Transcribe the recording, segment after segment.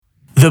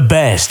The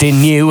best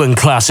in new and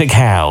classic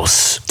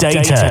house.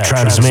 Data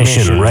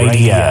Transmission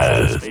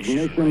Radio.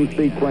 Ignition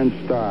sequence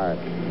start.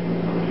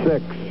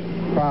 6,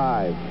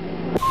 5.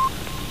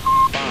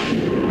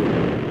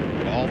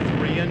 All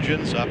three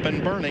engines up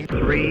and burning.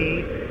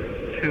 3,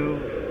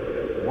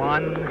 2,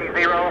 1,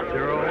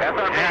 0, and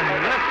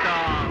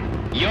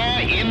liftoff.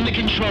 You're in the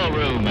control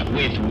room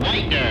with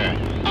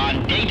Whitener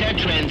on Data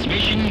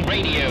Transmission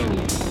Radio.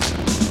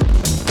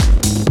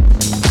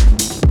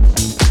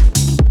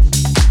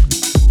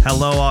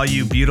 Hello, all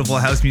you beautiful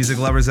house music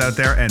lovers out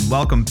there, and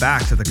welcome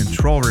back to the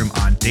control room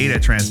on Data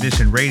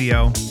Transmission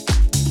Radio.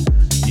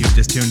 You've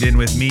just tuned in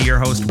with me, your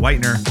host,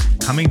 Whitener,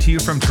 coming to you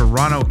from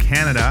Toronto,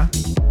 Canada.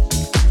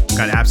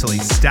 Got an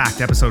absolutely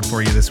stacked episode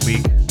for you this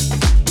week.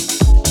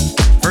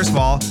 First of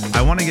all,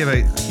 I want to give a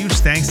huge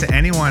thanks to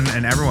anyone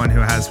and everyone who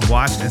has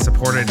watched and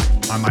supported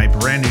on my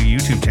brand new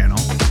YouTube channel.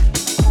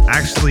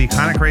 Actually,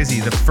 kind of crazy.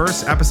 The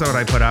first episode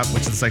I put up,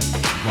 which is the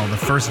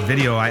first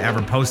video I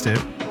ever posted,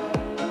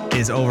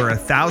 is over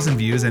 1,000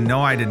 views, and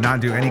no, I did not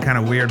do any kind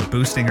of weird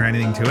boosting or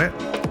anything to it.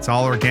 It's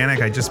all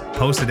organic. I just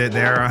posted it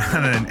there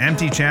on an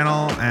empty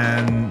channel,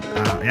 and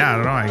I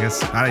don't know, I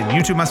guess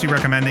YouTube must be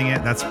recommending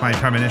it. That's my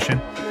premonition.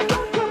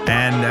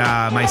 And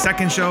my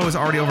second show is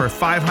already over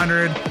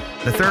 500.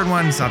 The third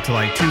one's up to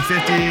like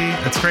 250.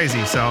 That's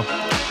crazy. So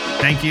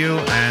thank you,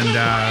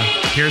 and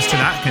here's to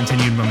that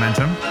continued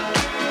momentum.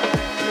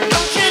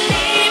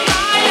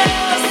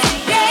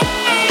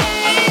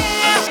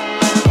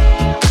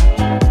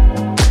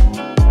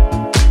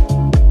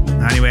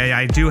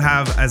 I do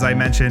have, as I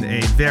mentioned,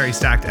 a very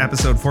stacked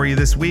episode for you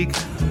this week,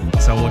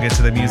 so we'll get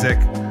to the music.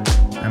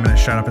 I'm going to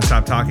shut up and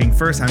stop talking.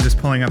 First, I'm just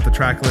pulling up the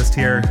track list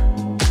here,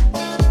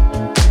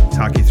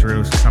 talk you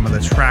through some of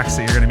the tracks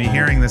that you're going to be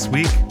hearing this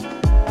week.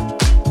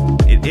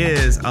 It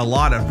is a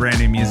lot of brand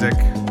new music.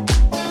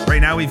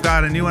 Right now, we've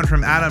got a new one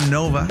from Adam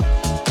Nova.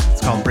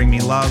 It's called Bring Me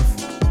Love.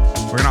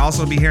 We're going to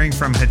also be hearing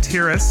from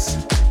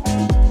Hatiris,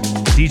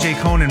 DJ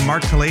Cone and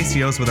Mark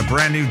Palacios with a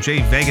brand new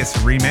Jay Vegas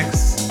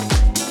remix.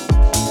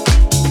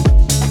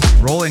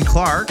 Roland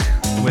Clark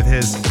with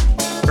his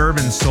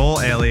Urban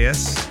Soul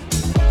alias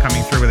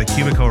coming through with a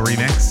Cubico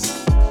remix.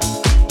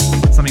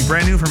 Something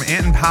brand new from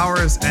Anton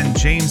Powers and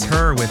James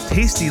Herr with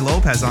Tasty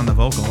Lopez on the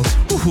vocals.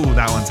 Ooh,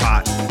 that one's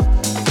hot.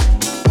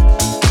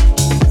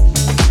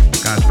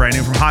 Got brand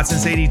new from Hot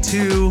Since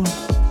 82,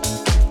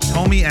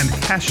 Tommy and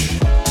Kesh,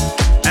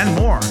 and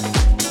more.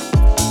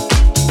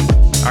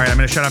 All right, I'm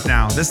going to shut up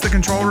now. This is the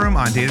control room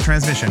on Data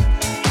Transmission.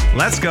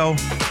 Let's go.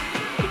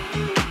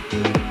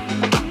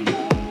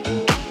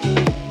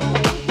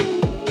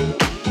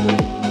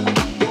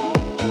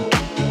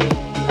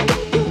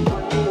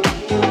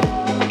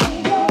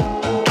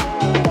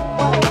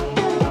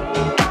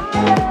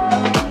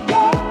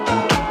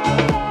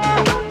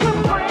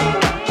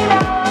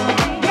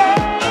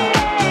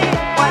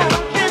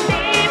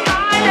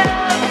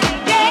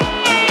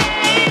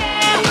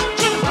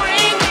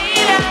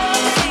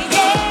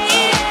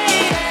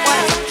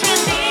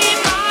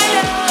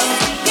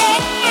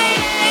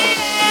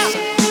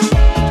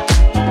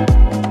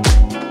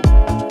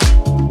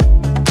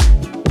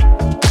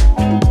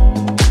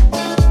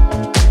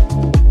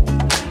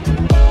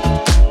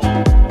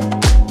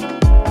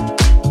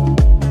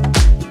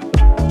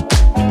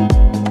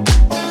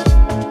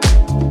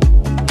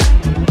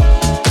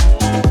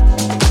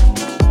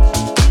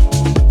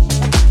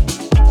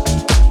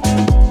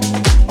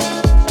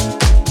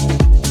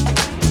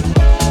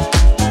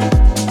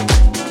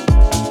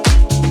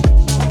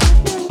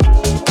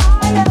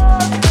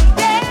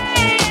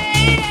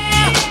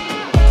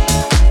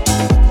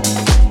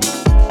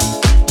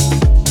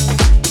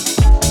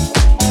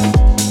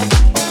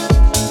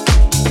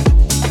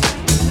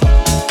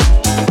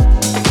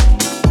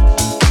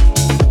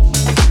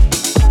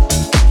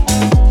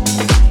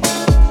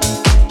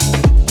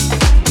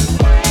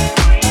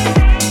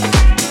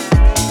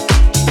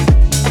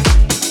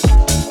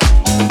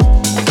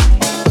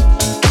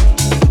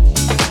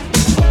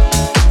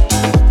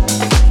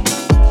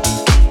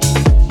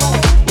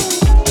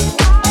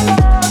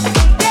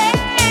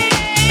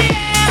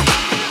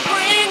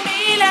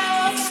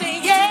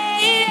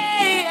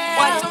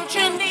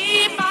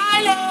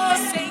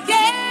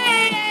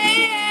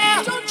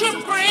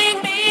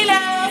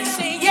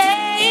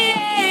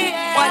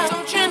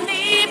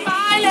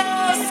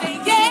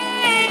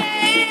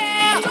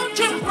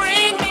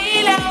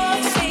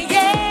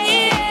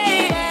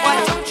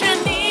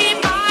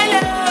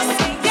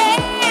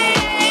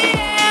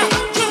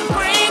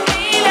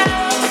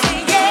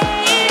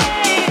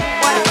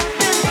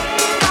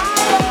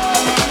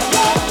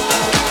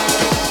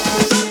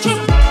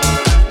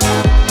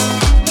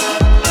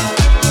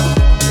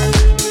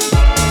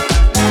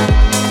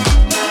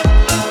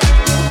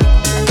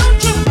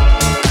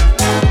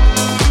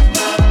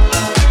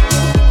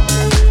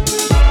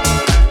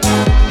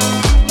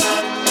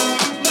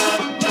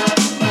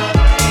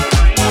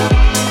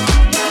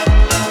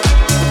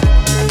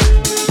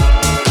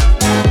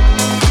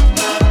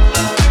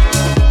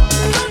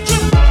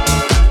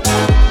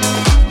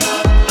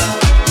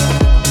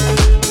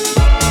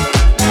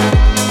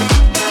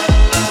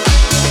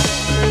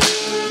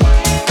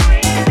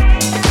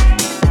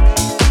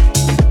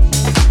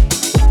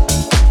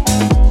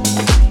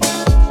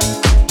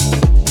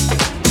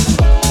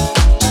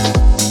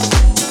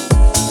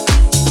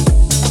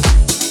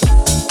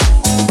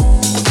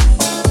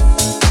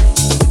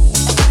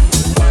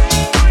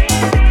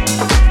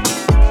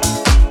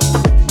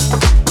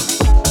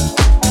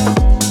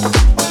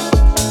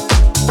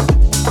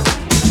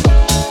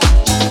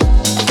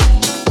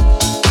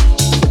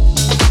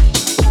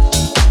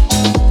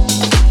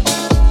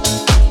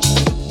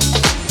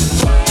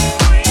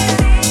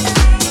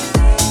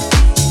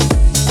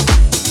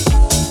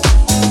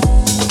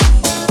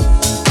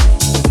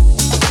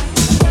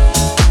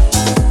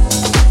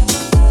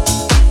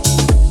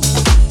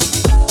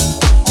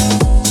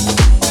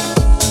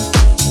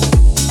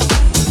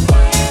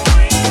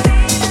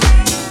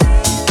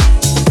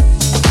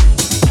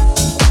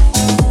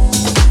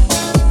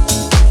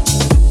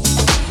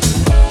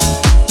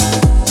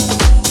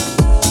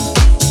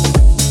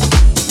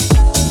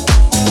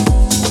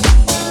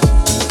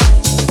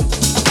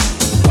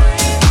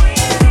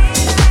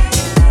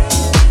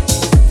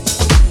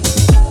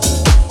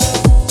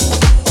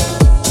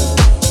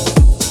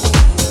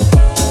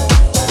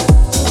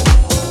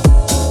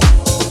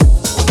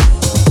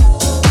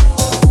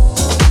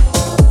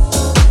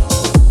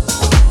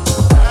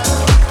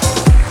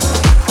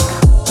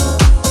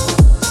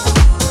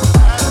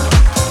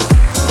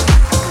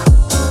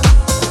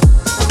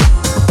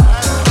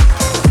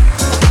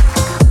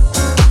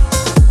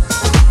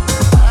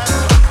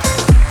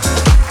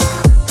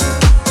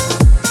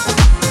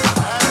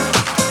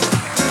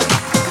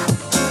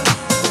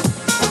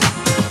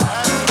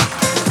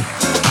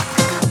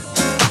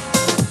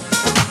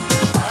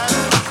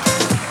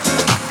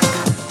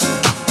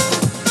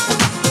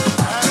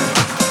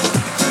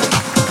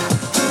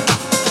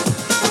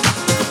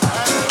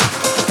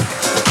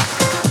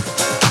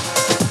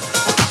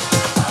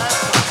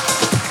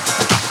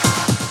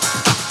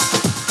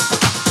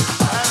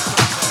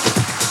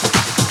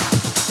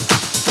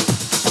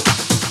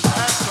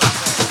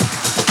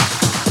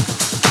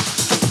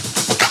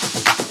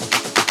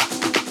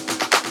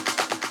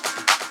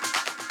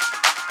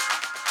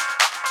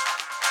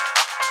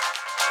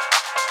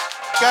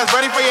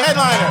 ready for your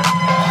headliner?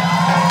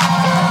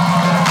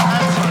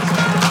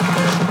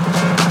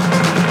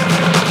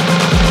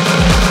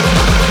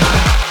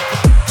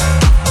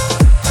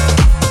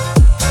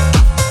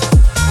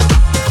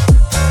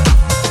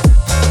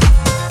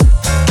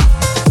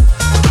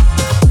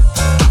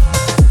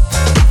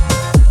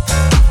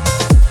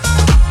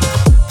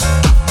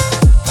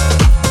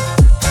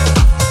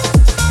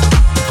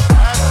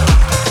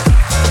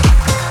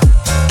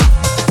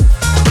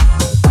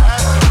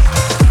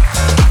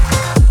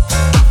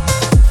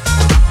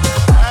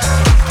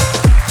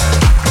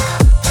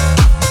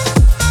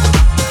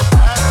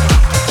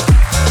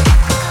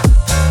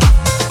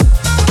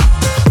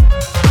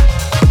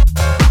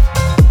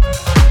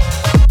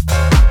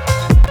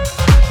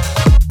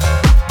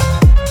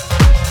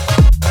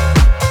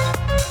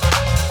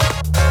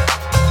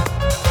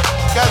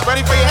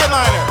 Ready for your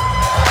headliner?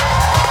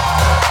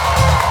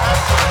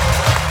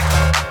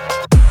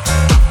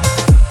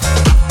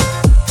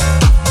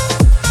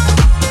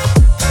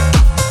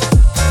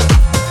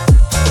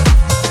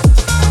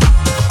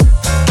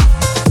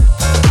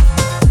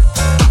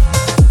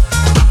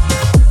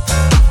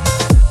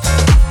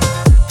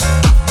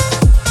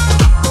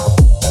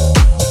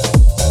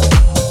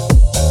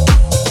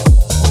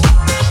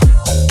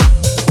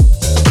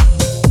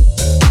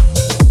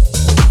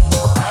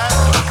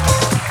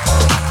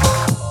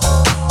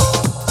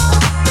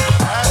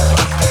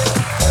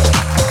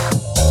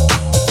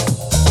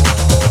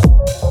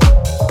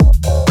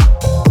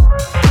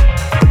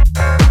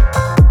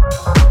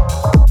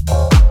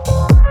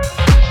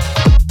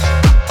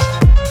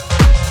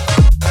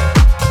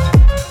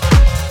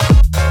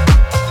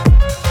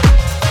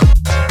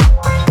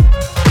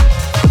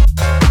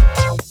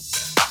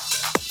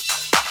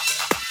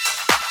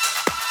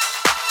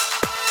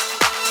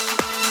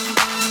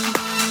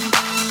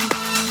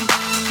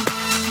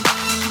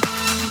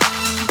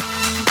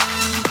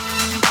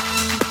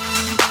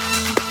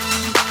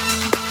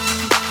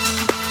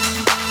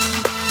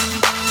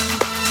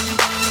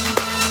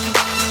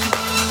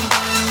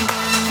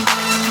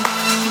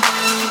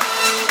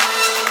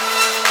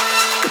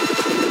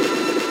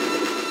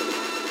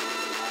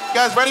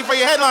 Guys, ready for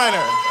your headliner?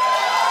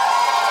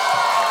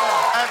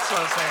 That's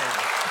what I'm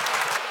saying.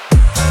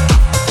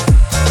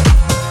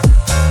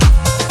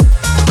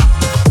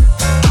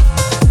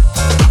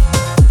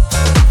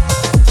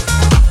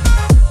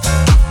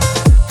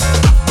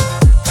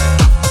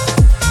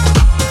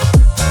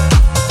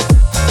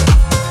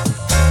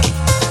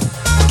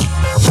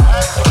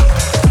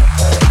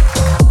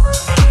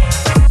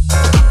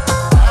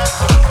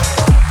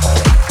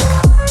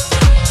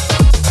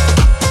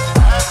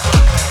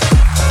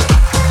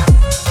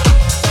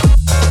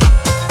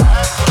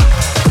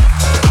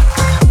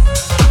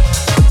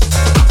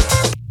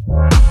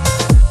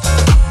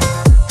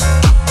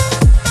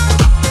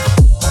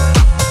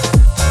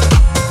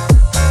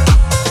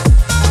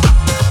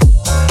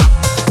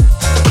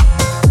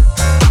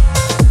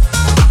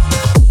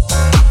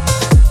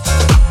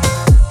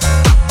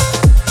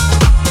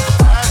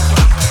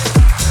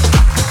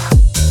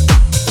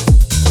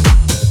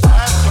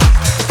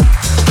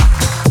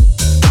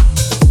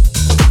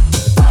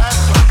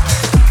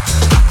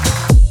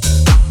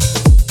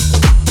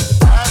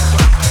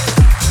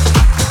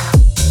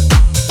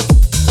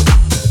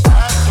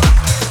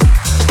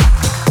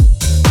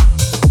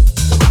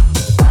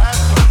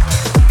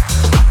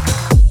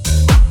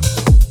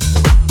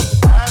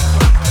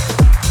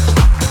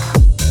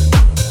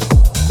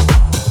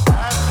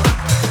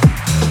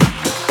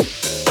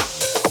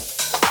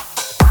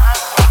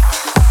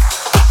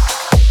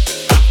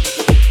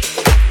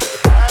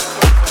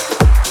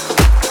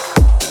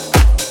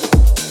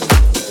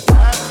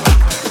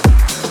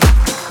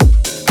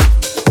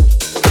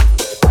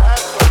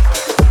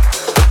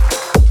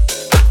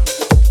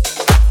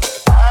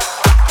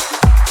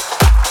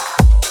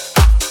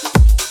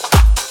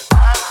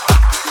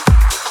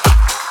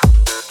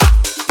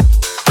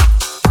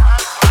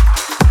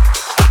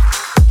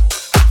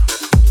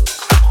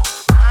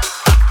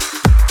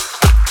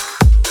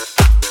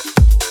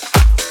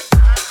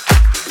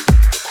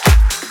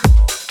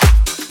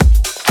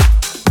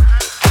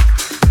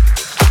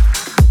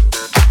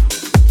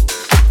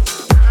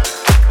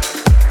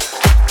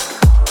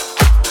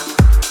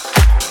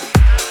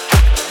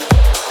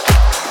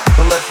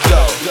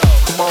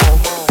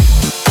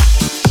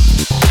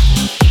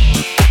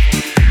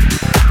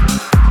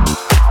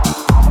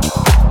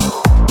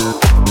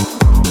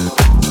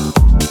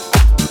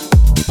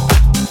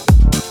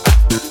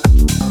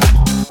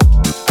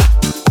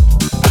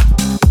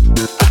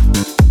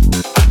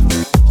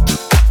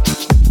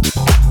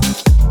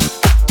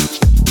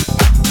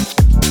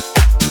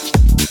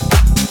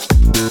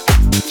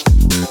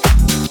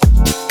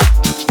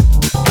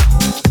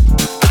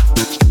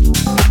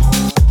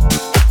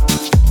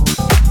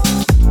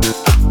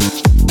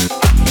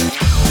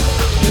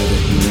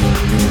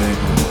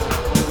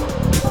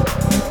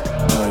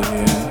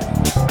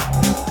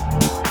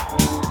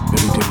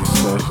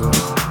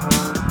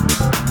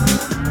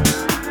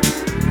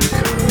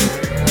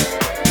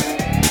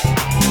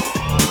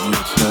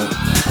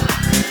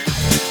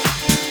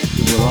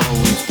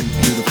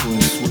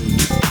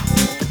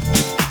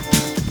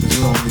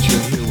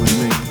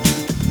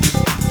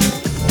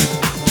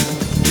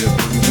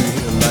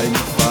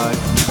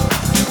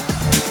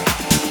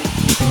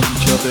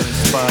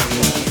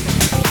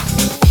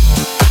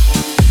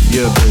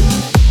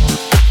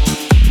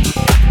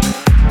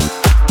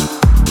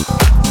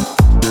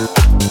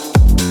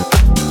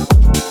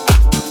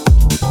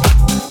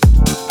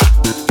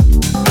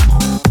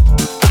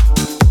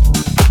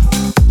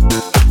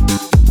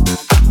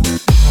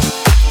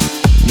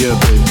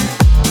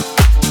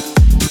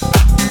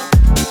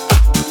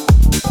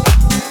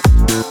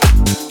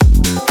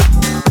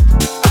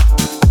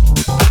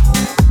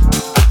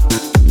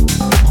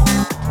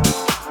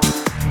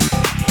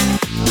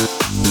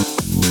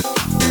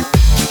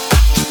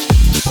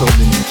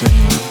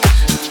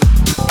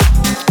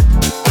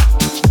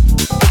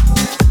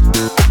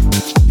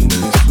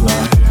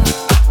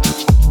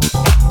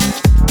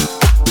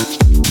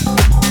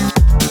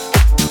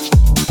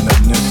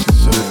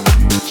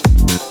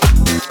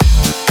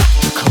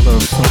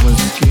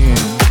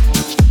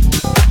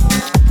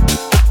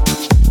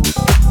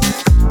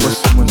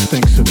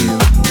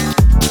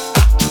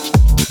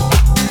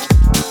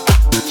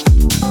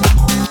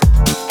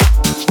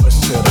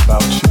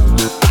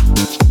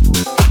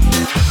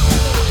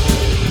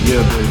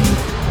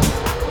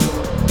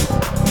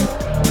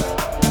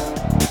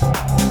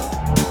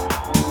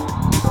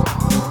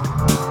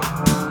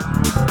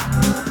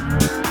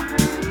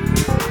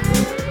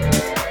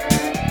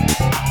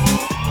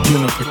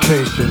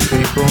 Unification,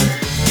 people.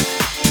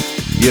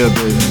 Yeah,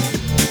 baby.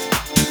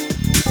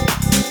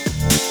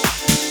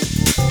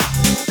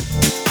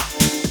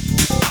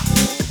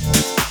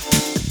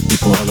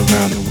 People all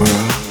around the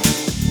world,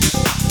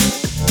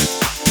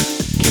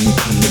 can we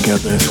come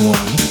together as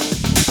one?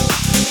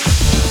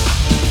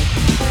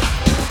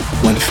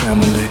 One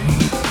family.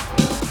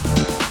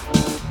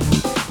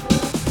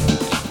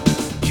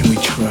 Can we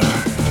try?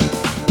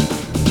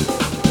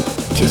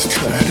 Just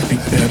try to be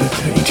better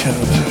to each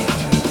other.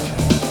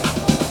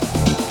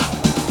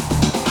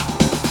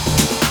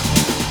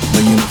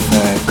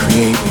 Unified,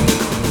 creating,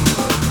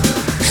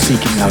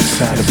 seeking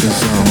outside of the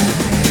zone,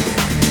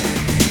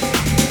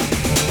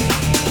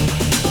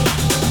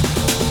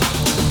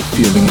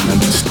 feeling and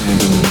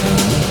understanding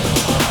love.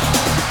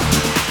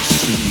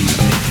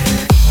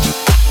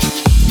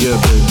 Yeah,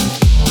 baby.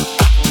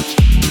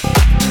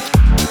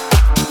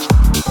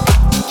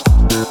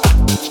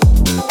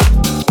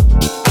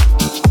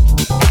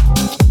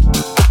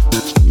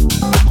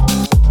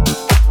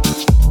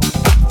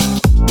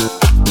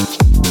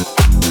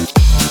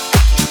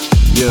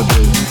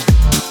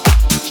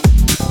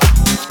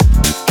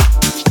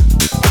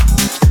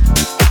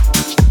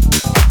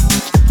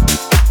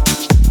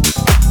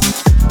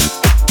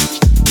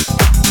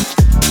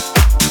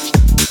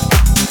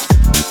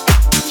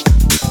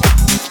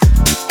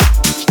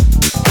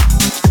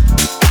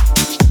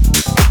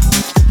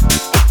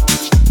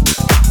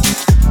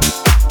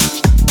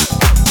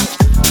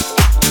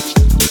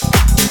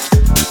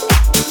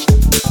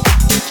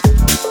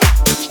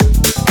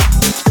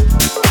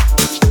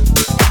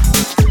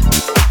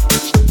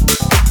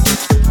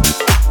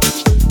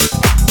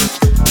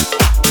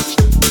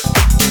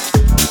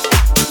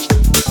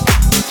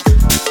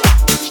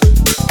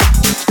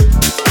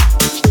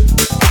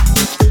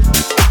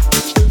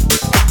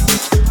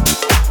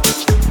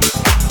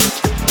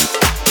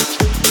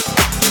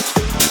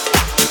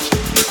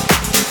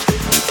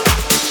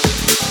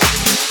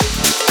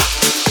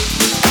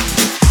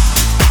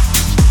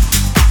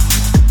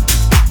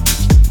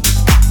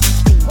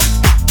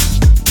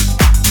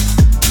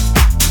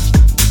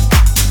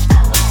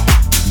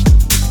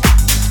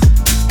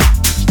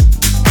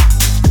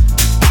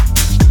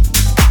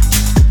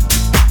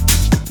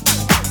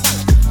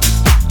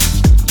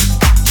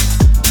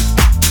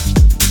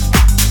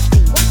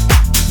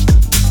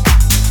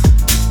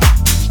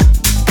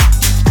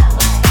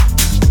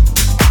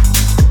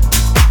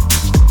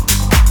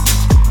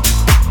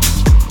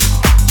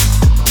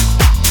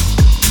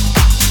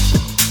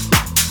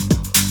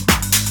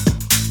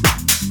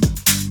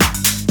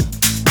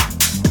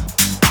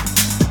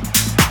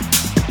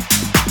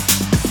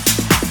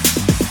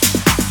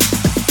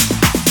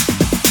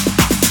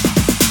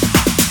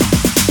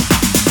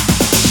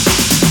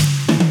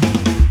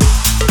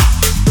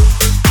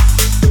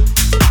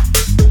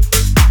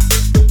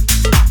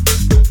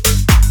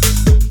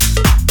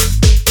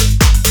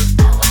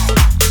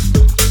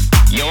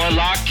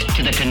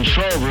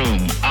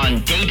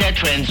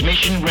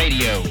 Transmission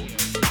Radio.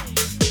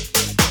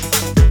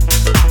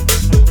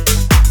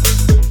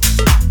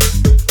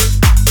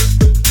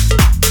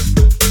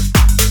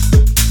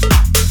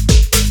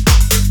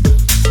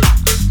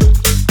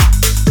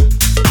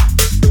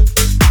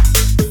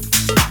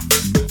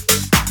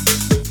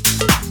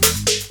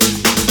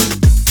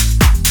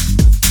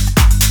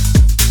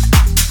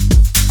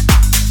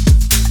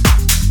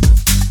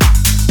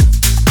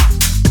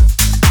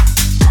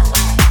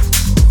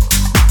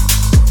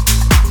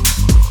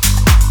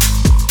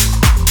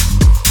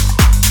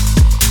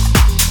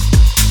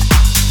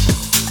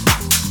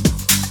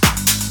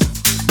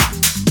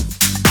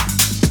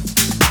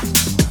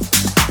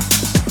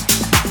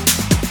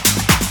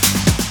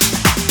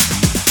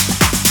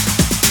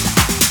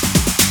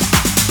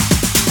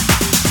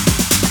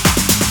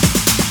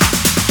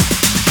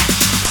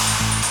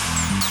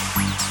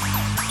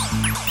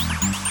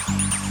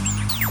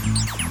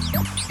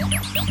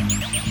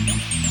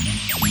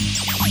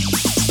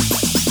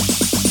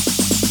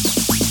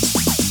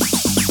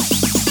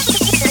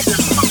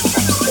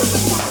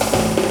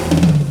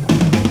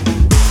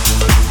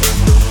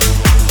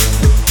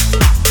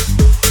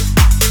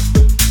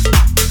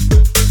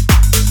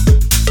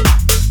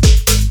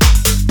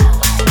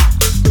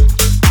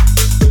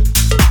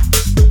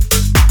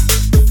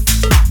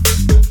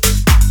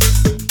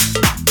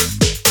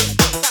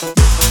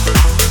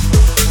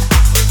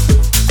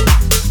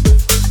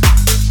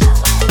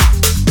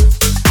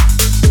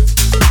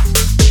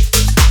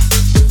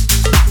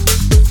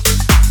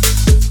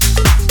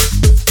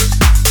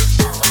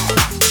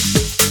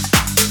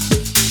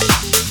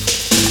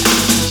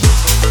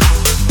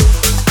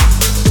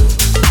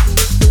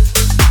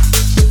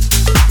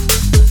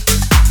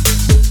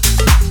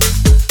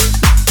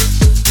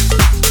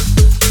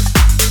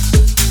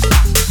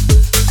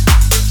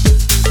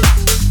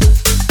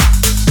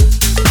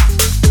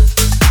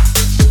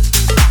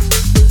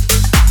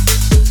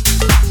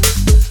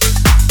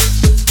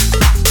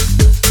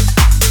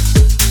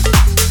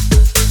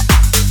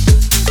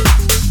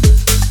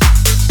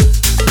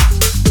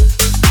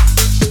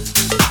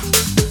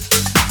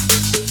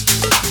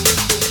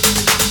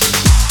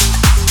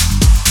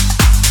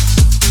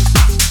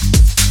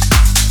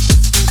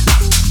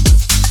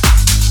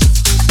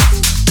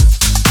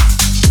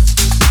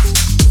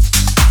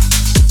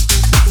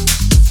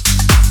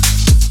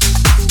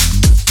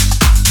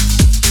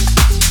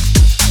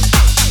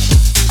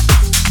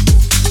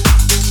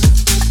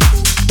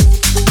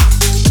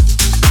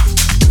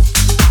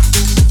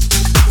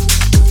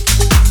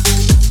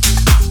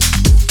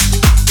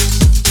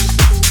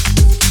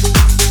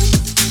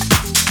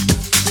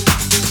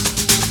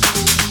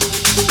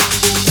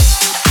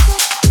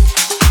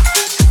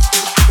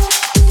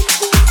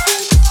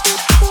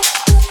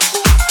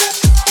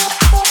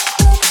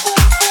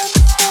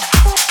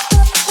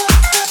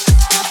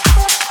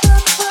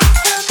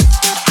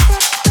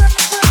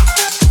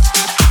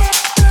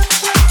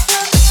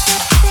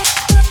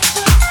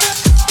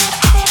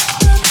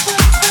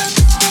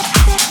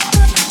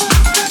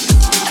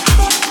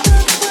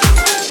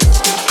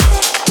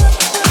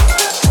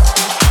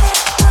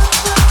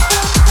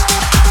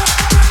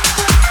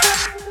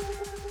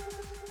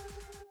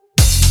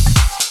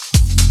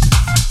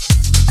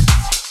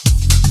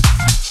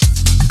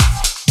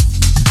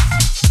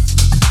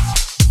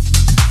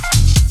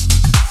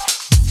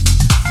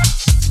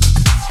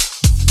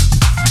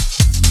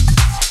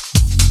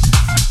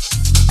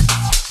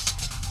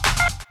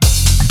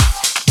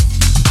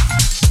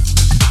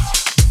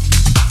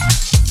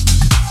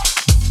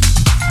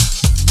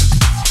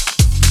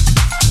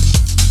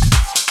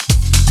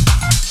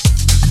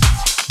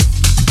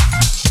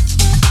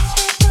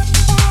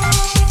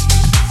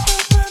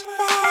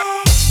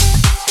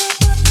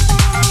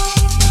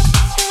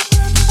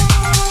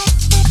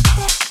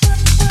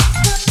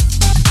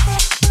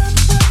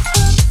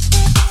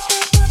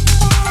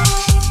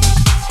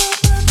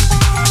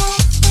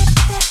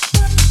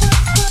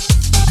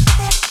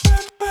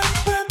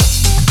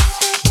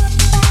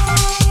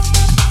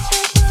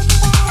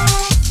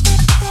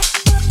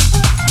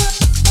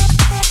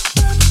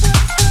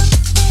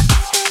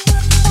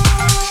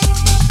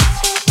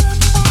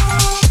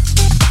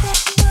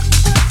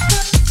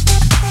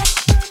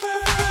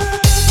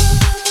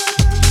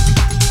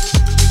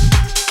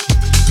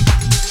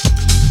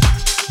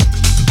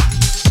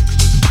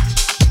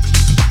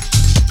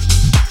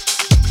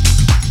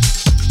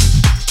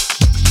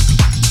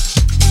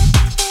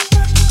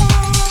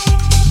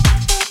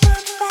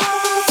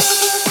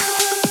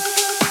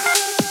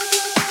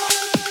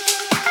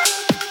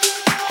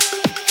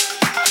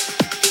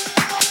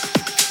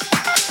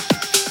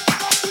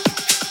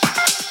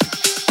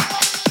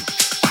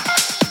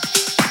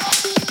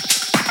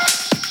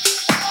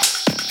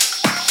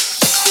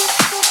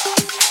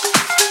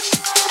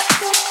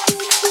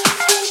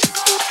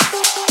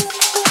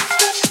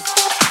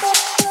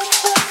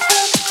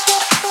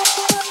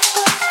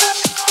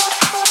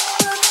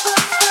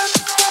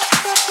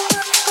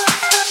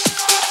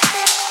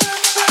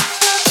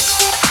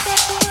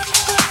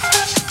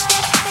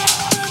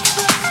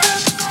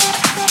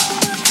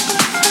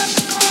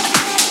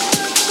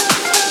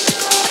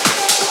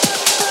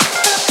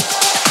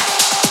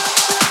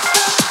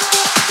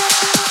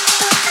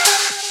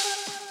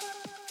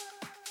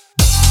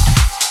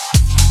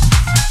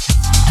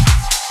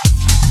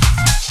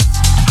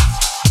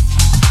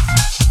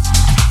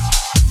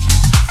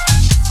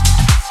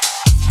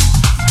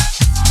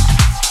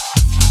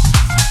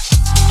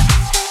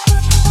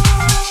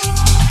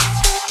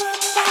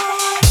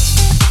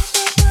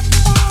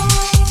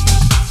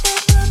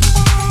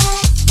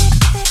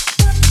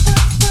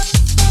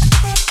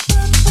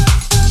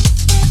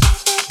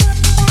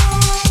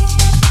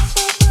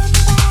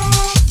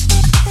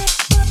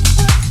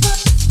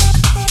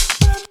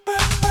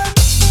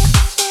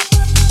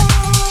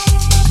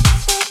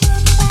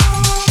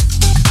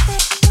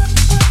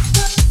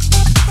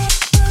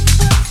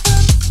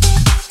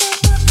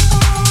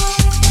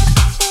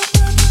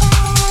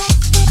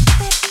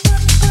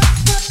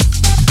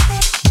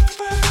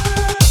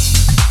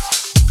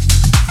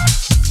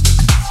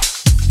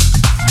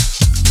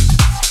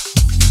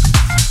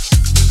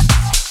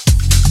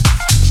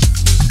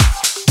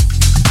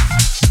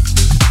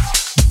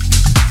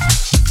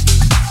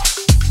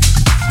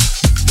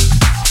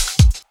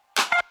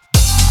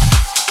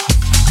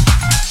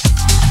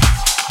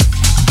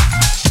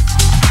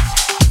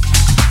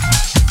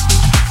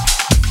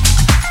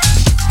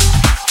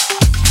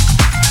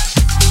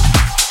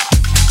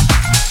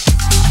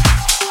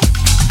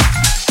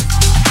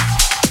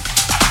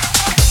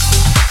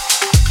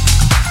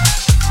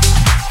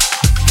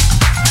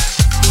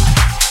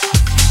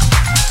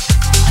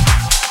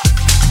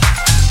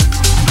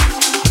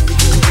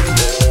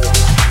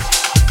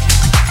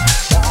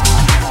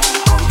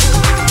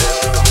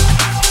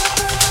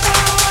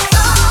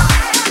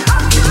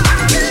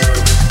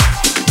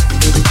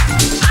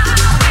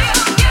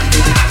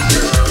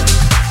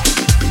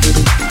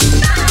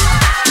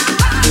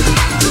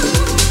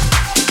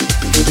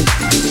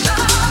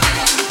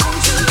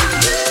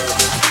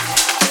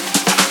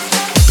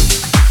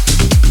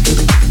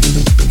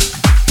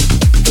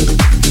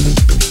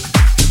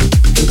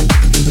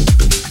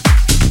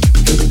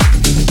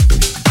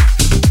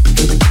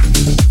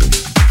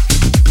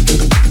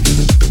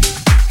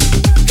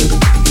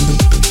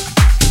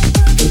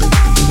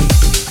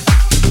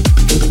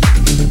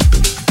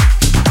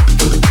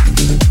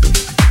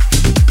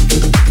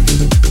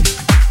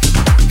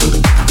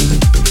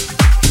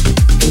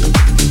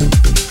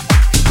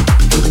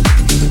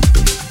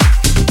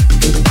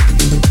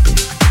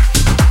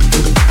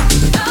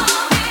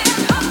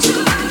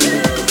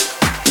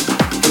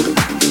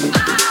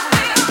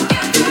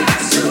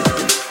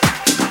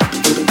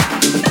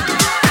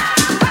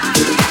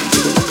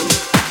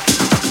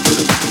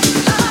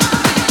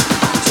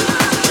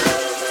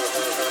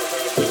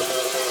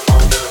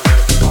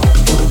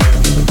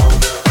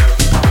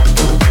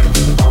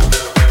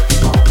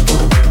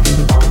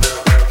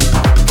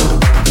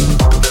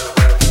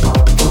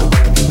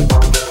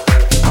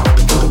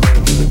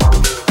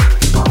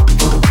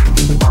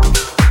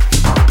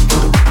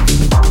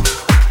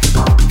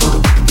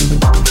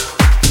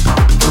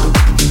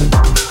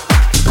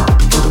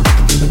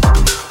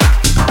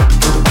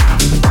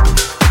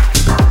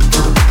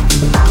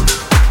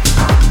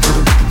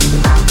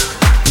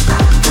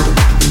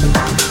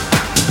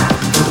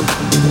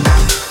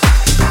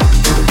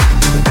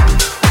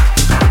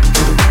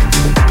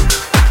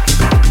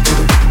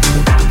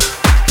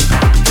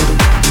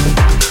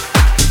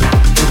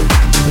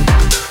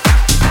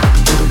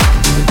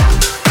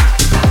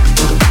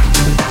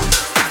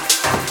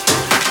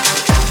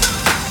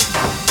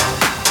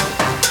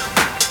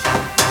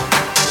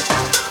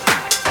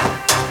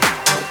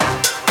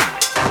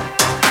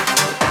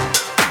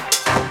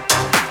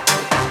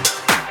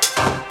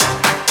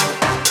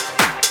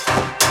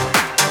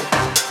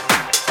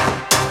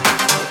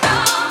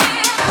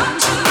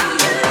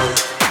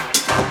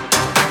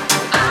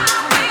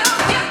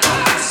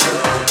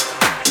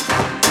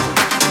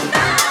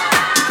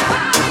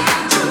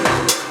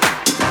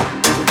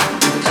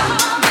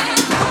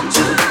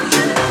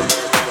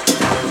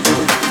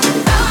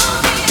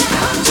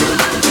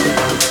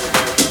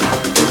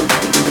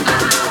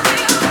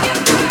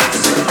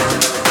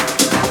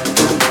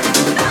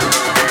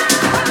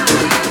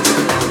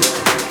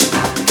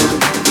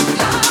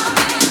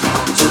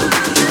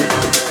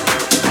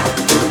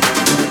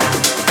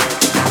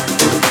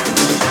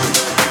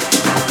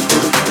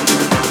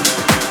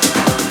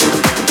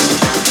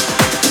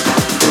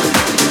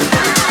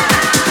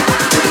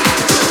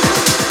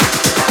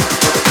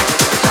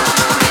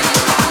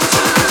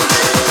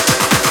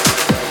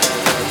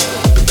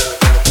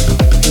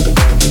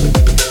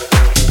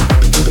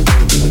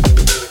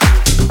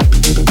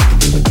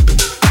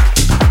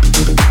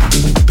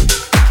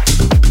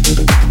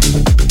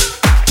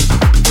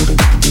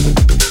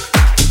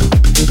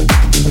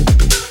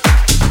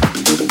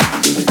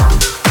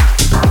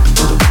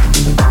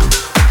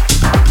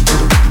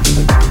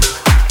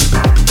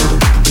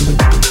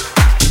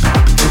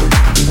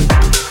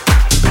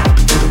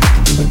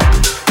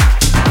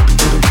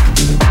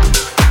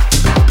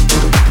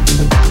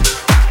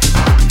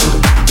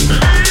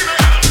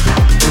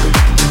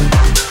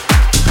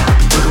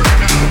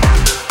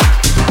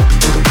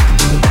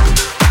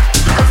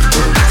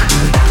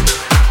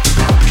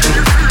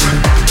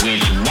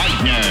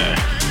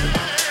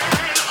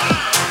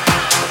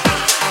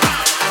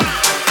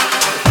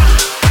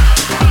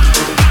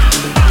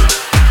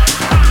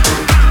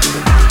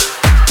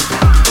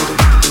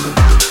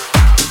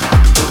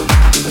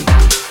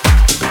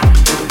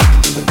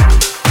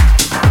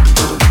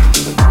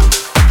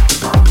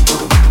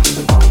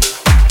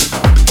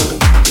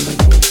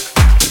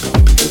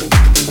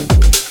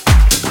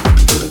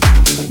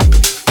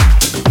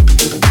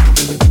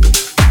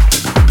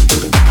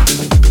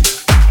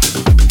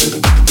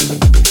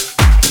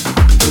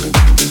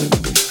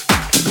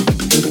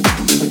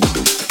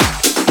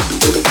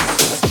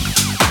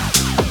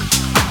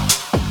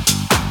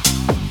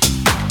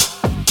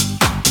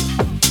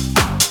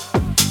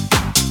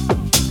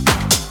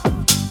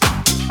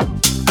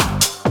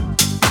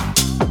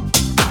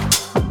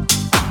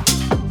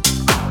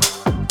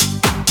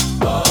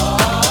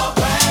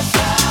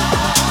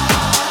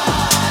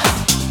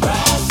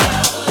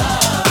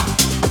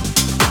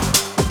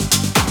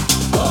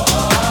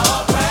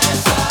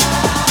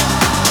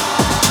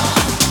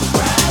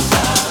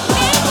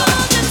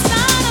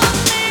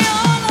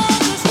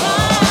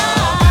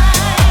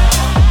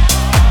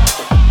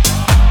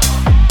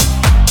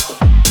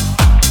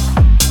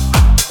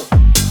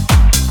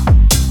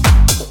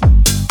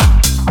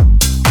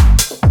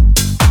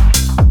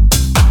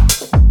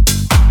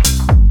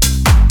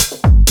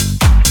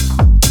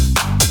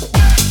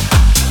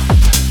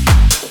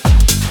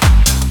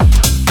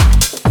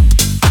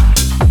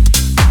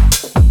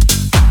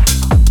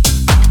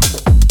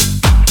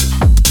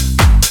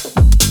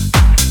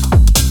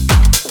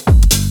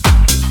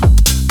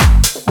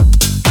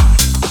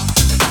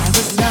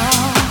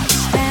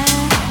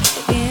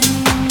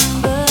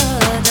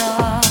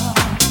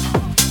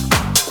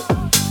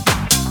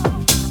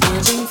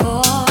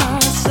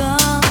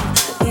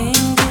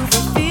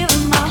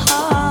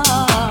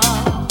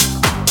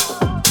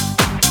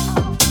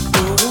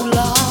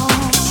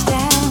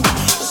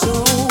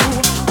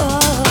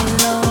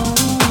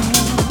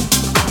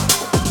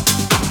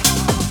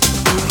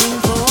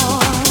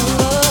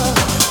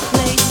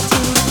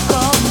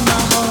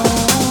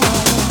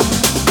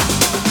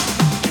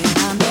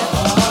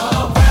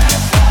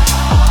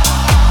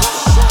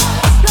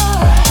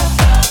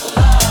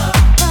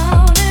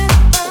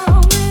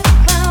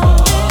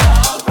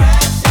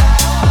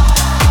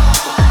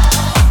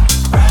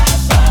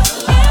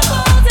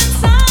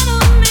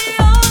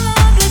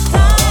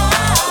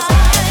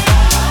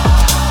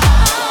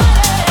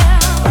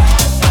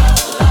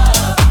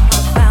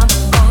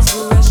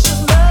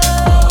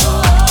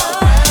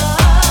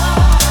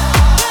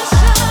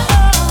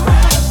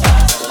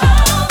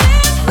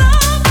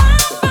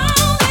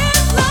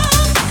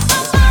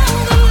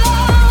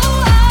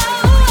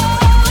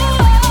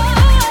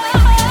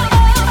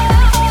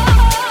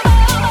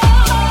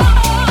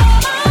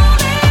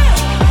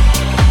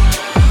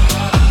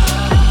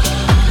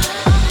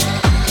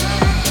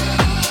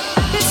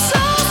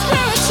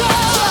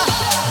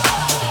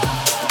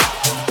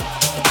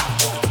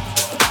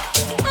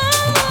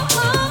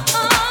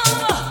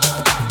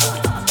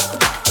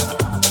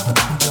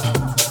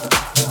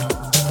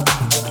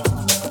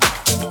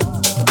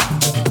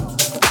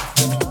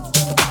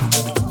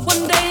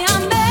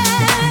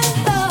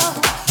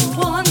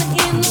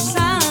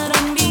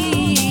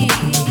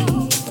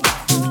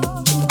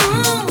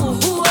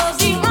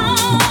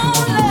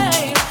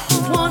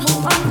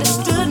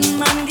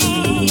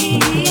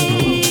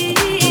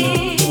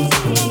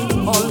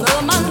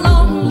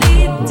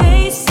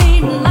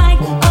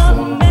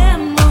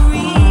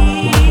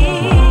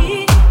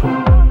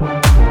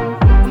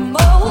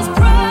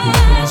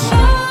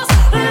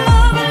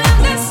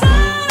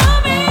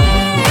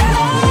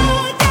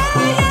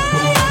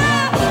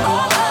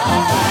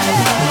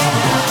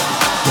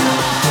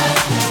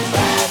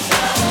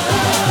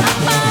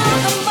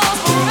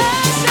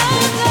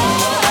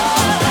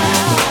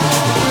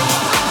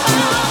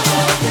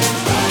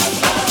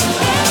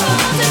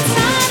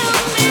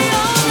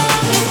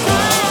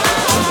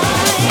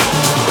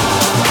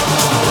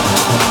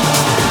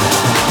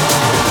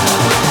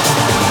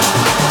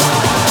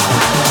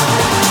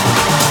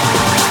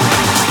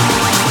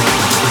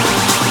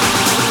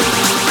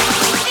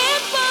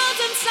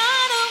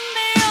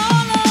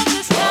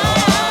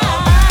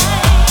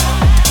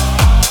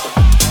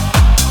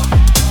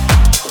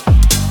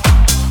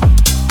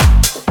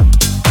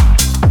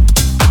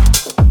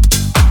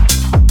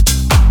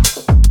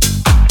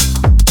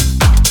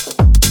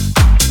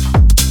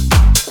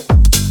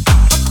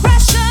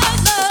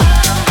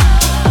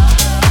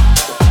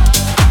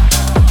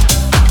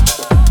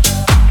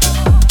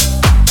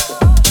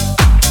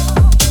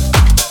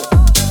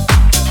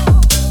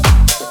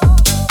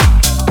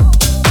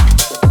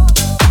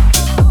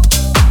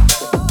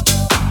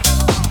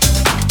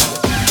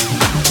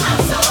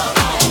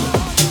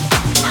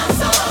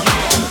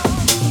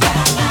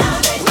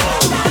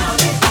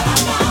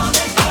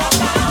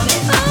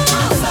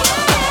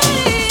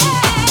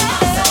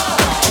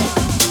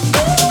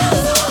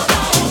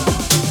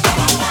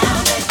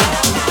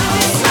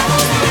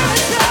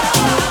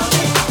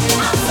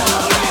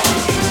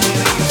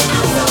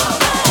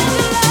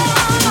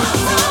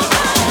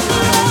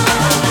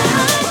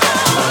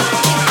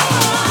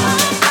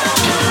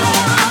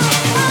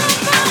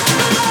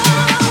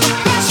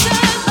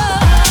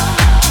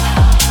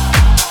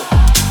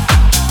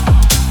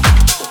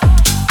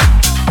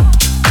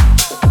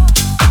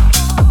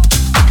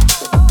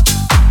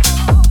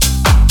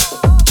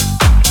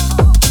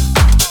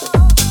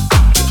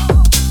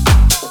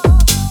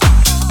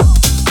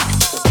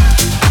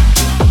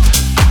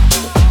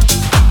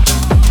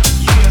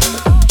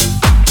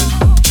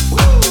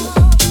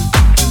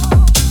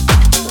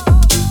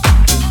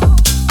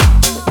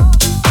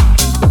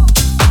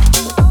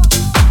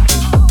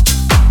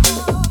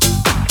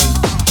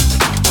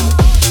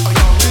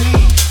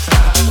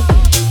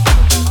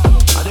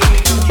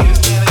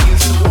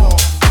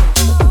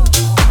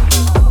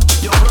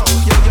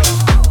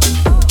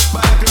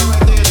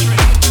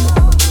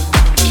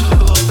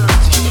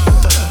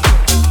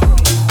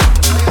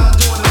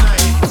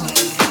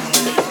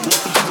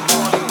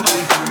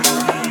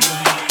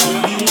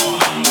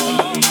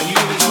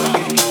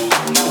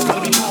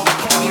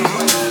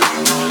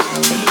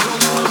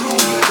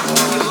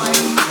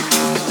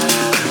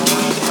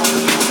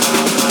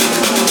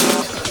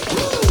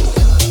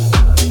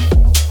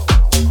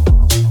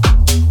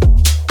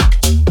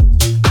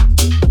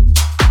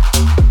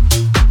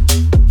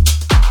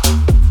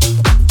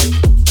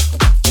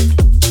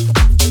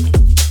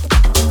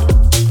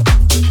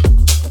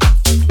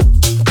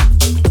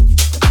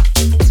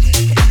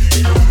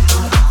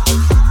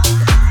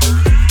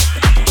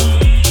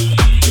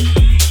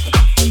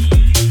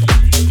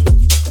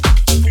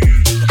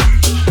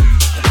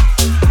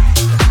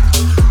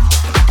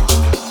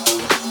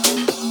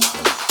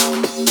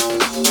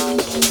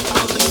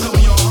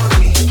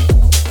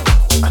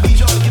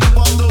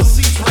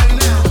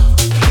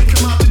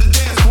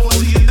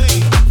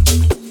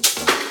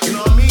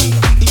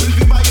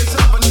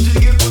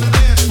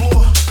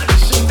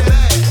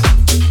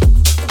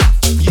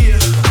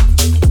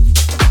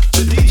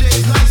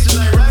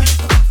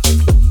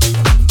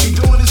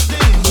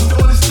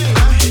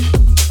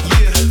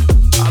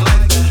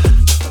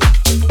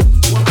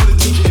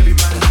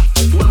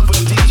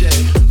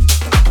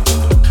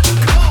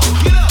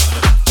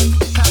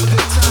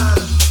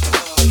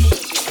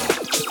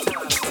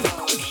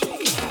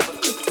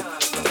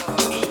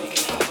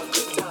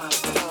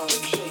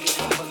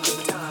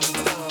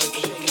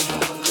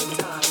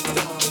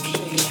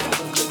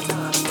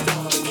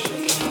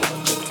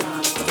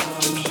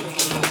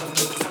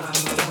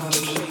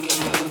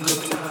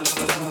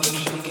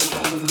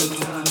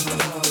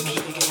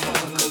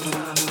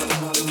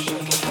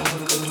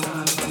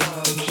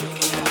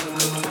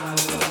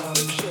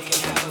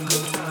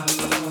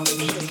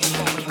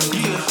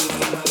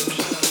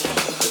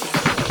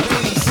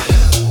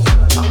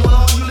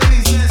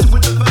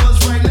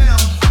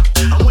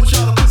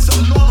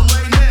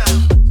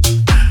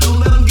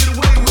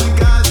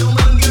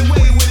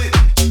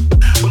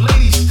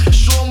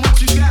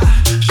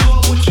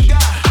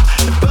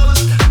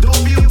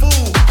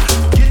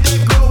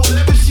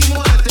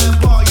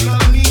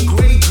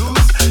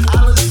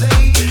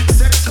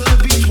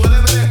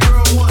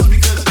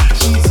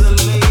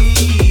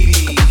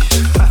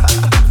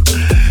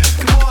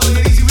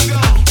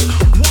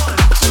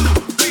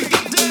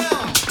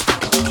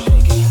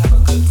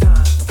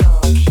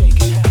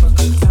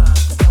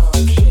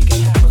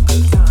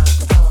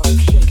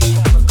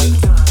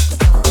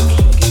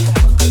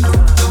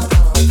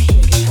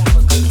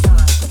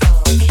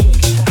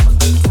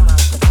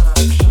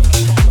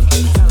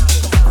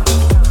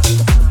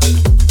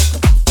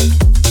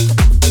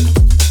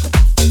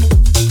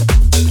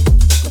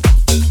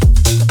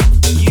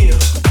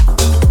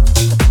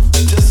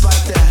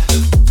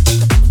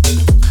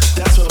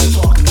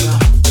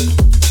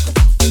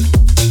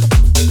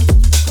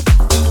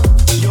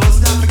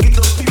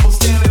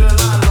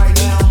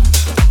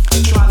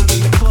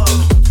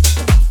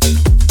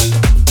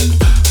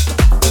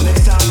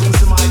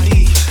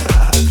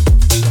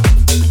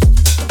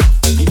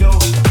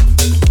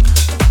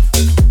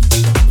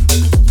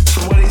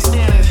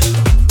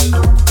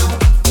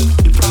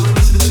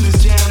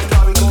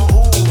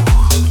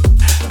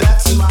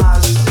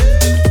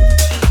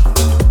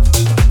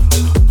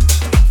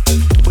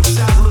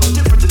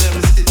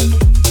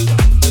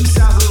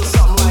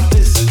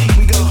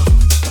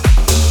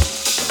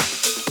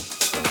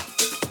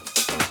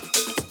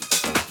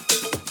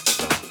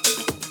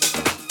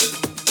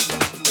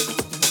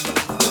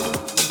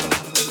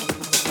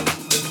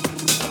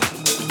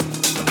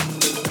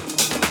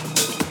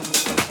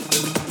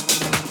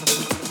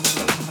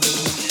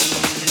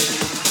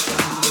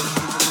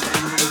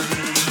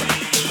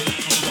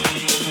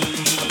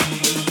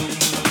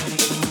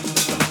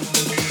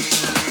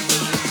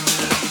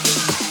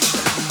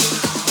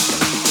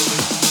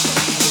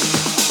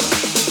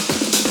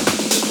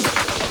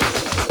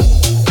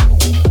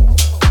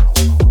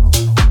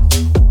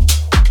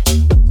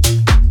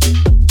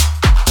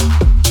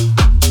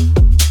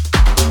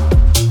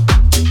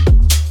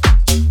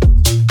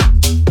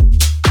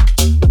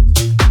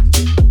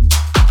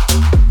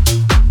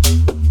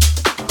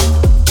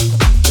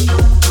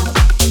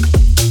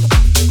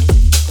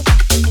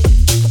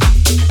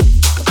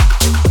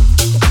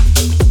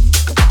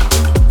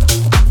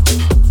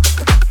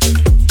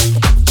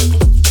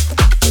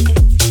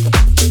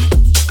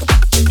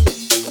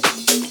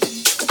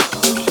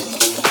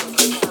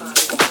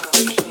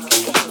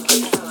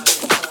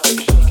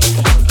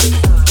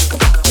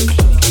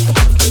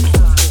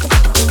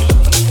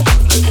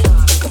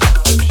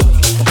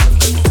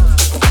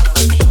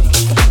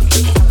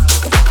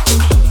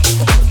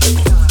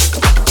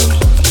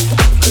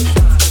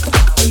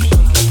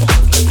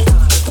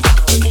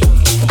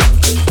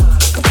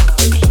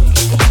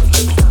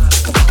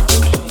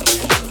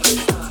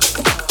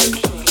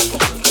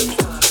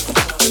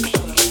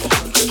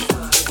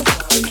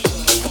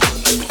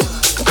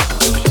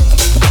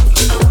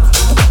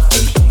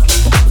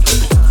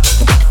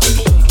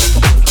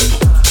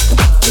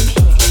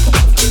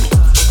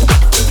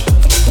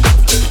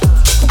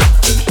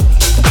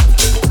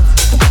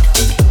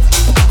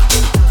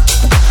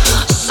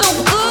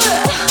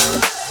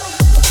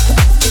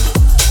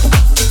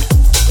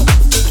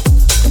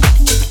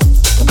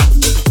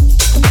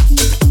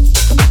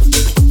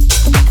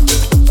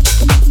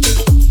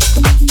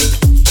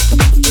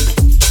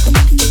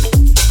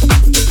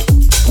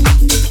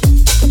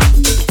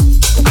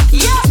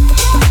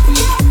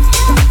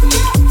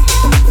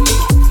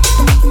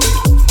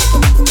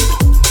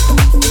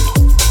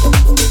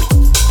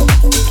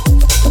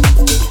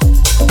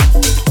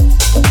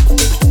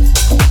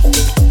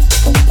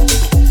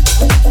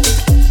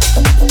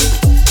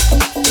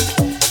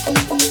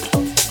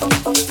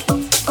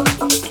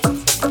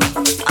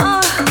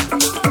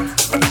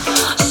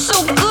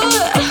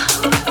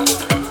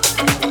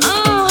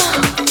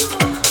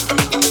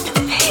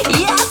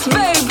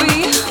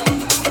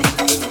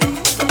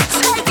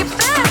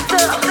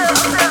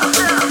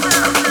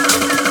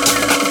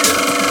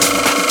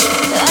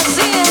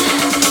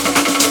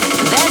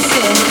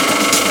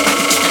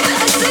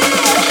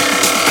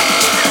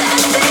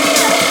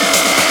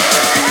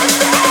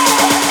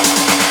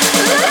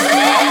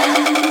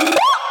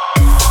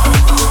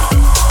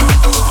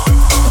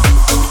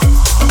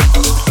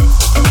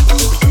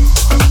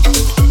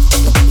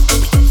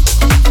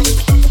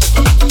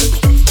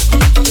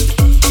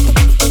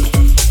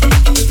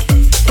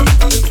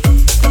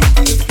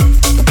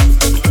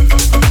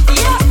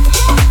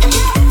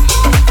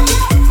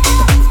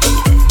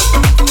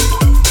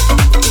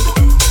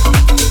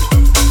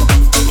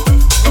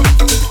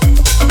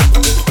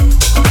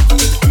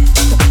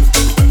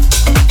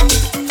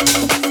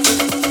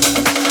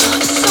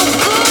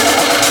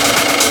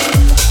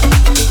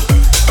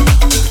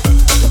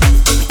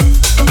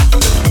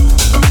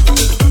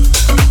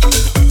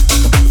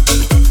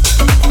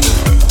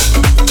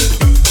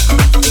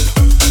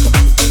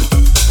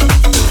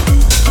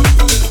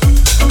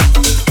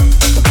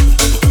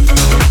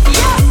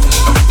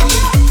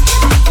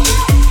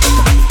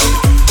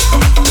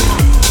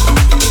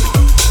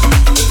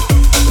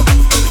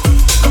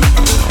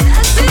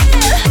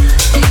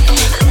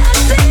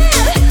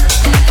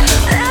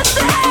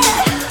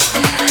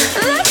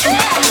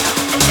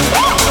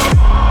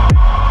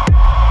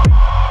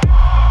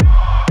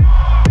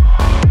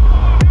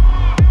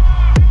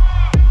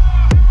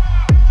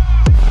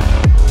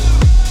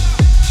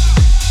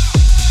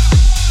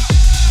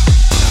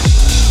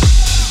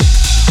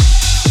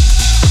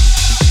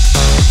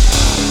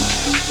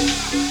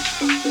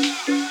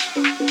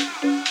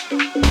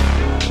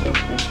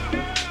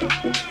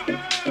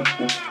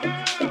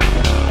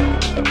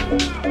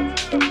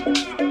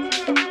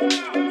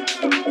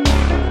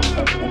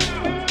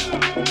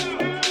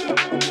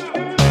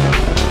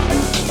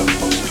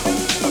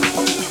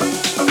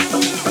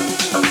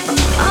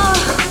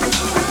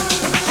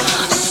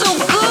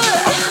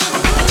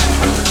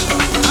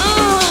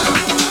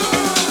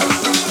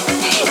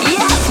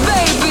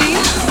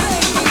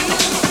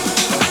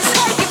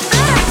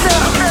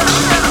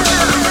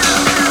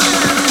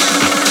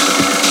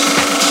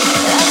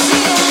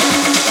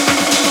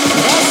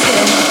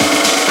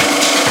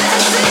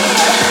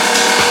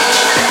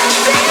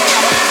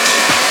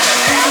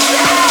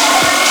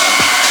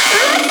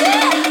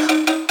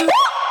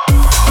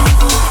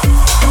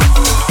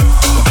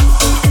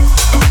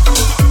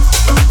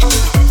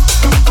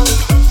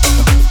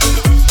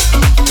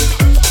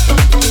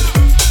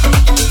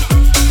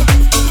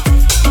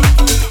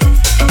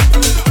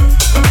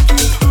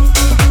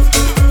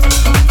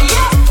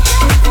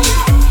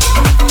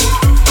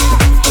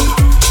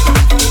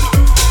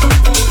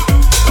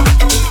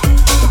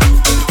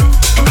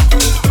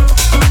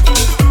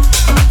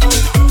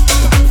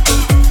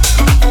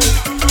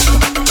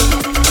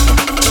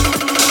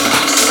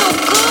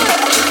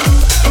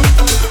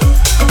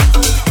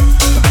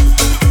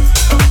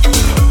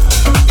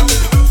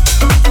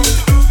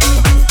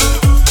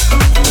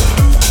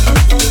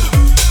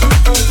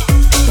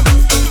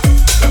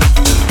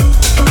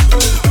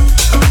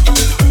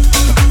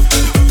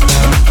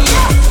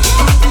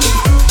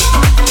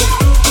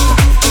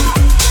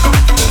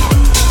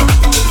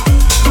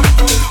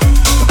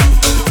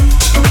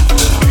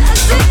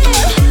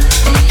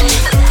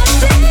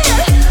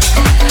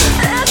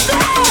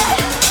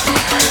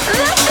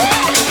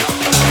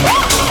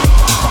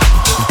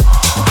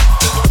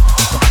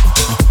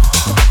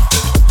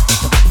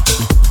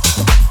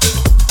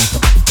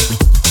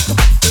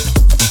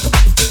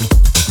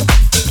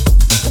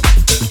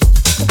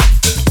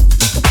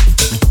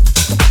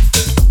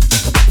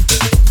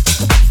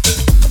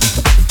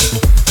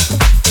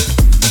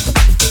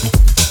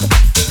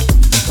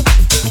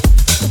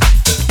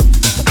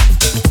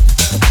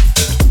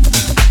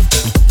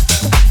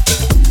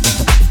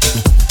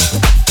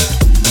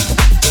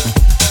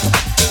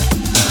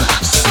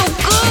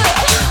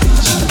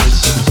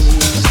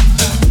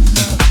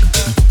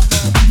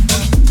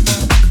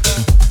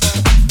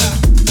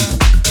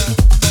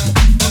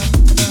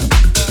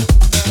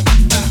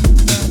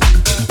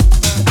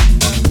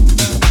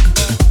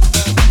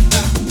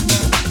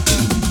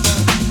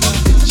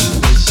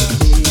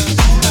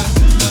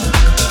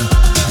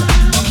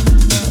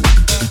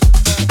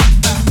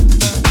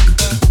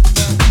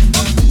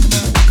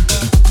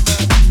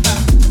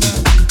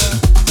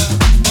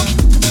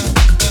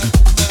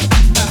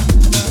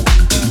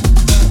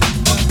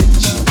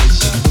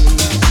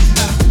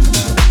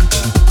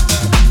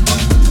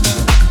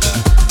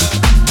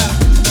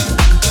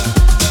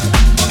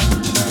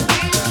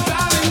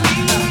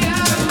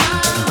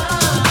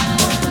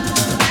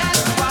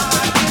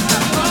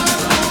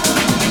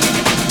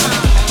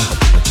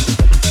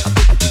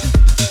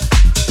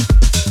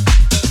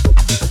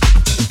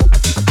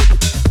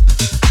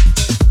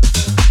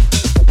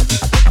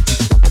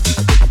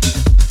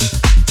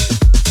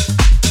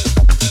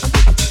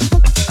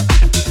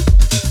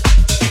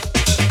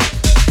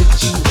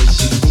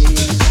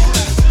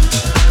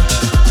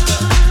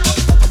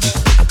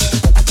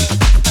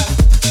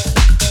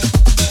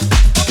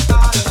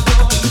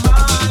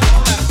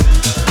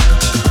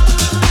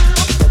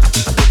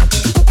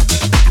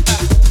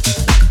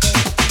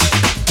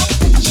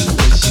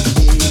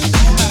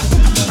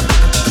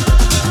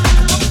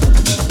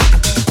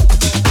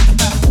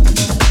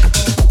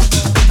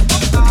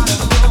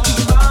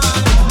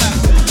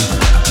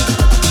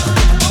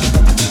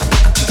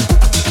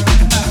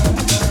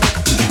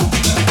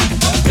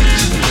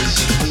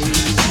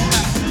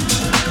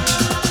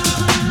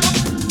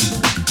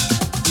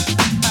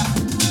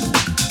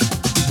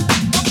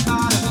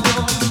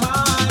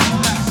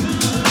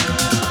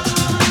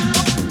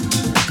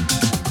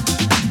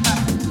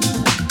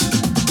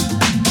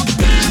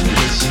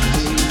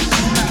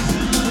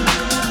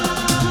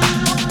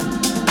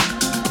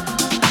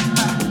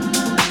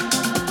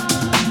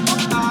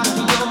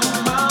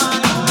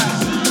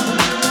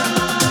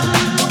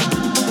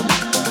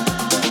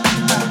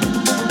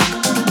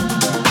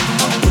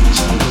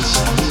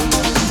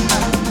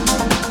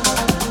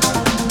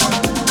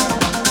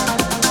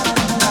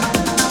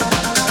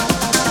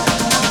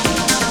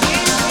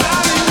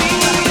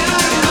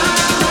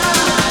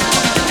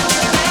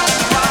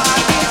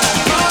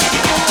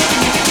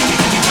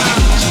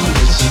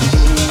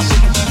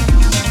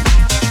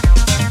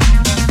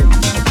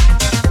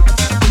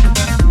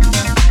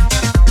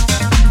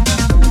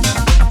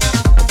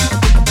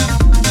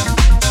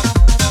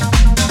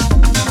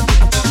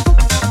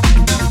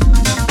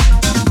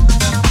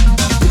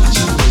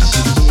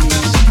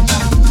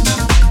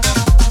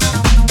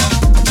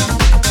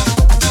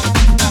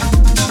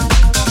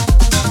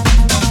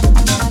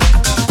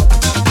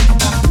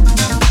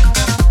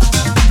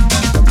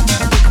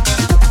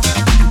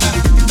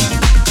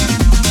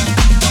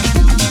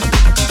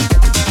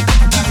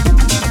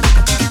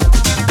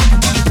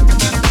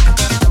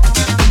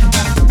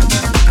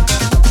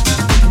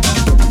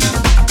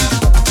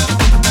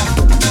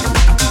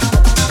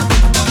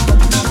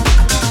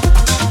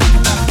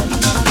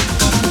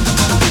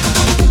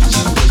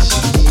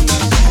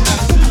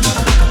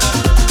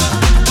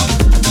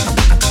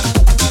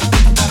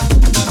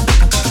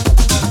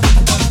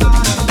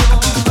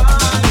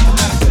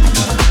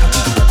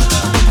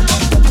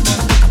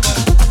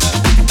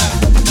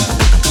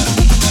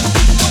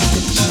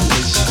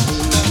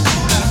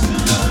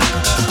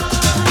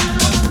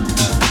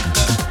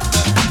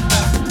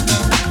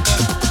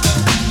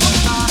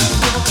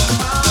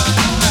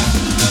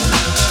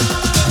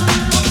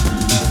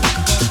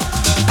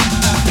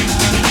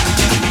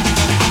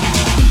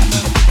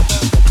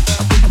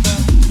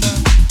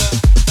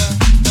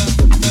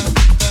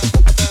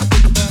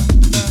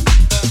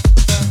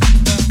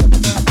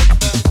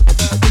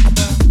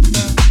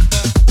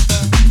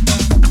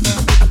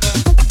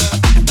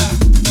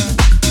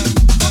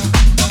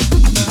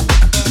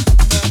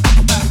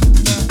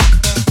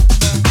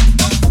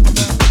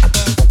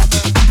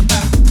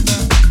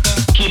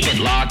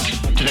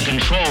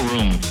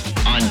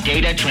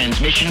 Data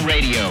Transmission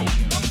Radio.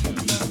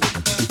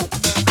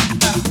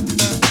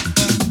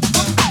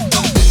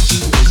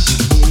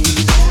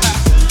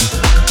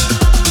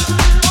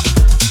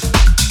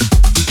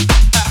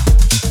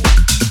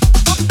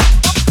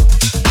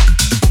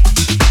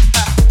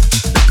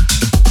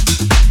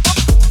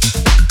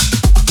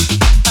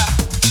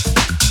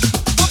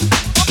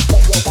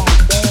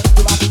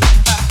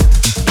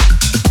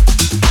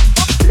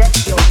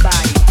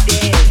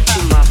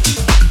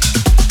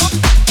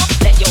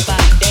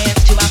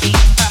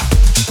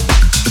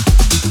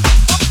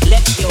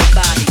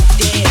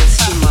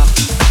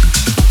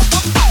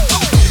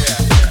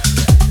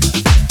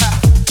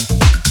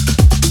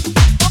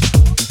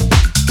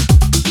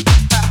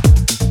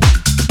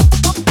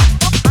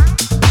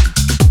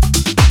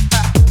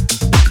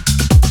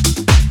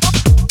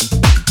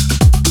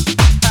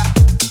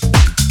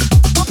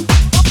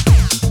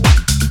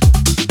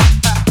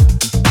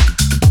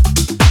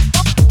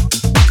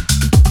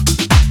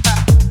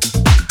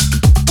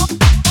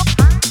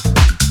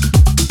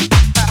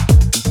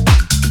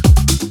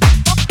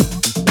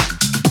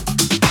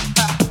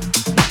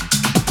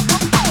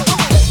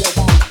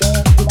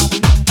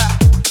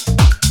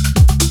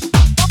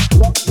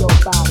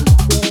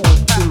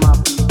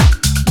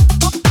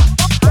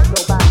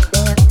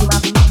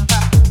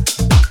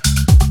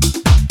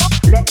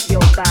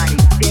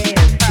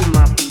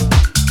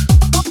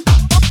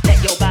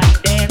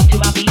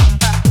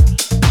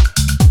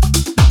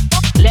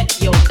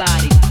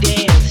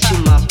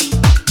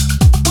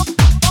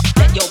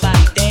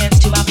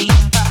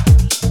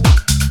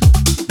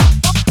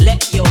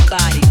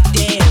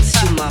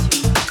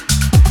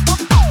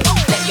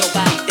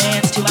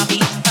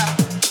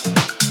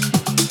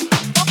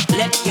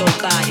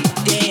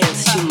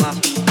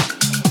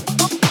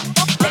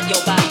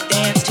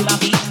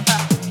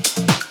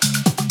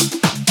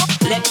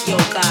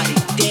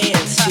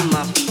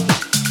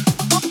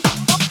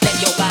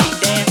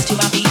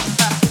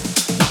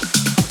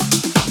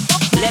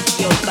 Let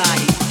your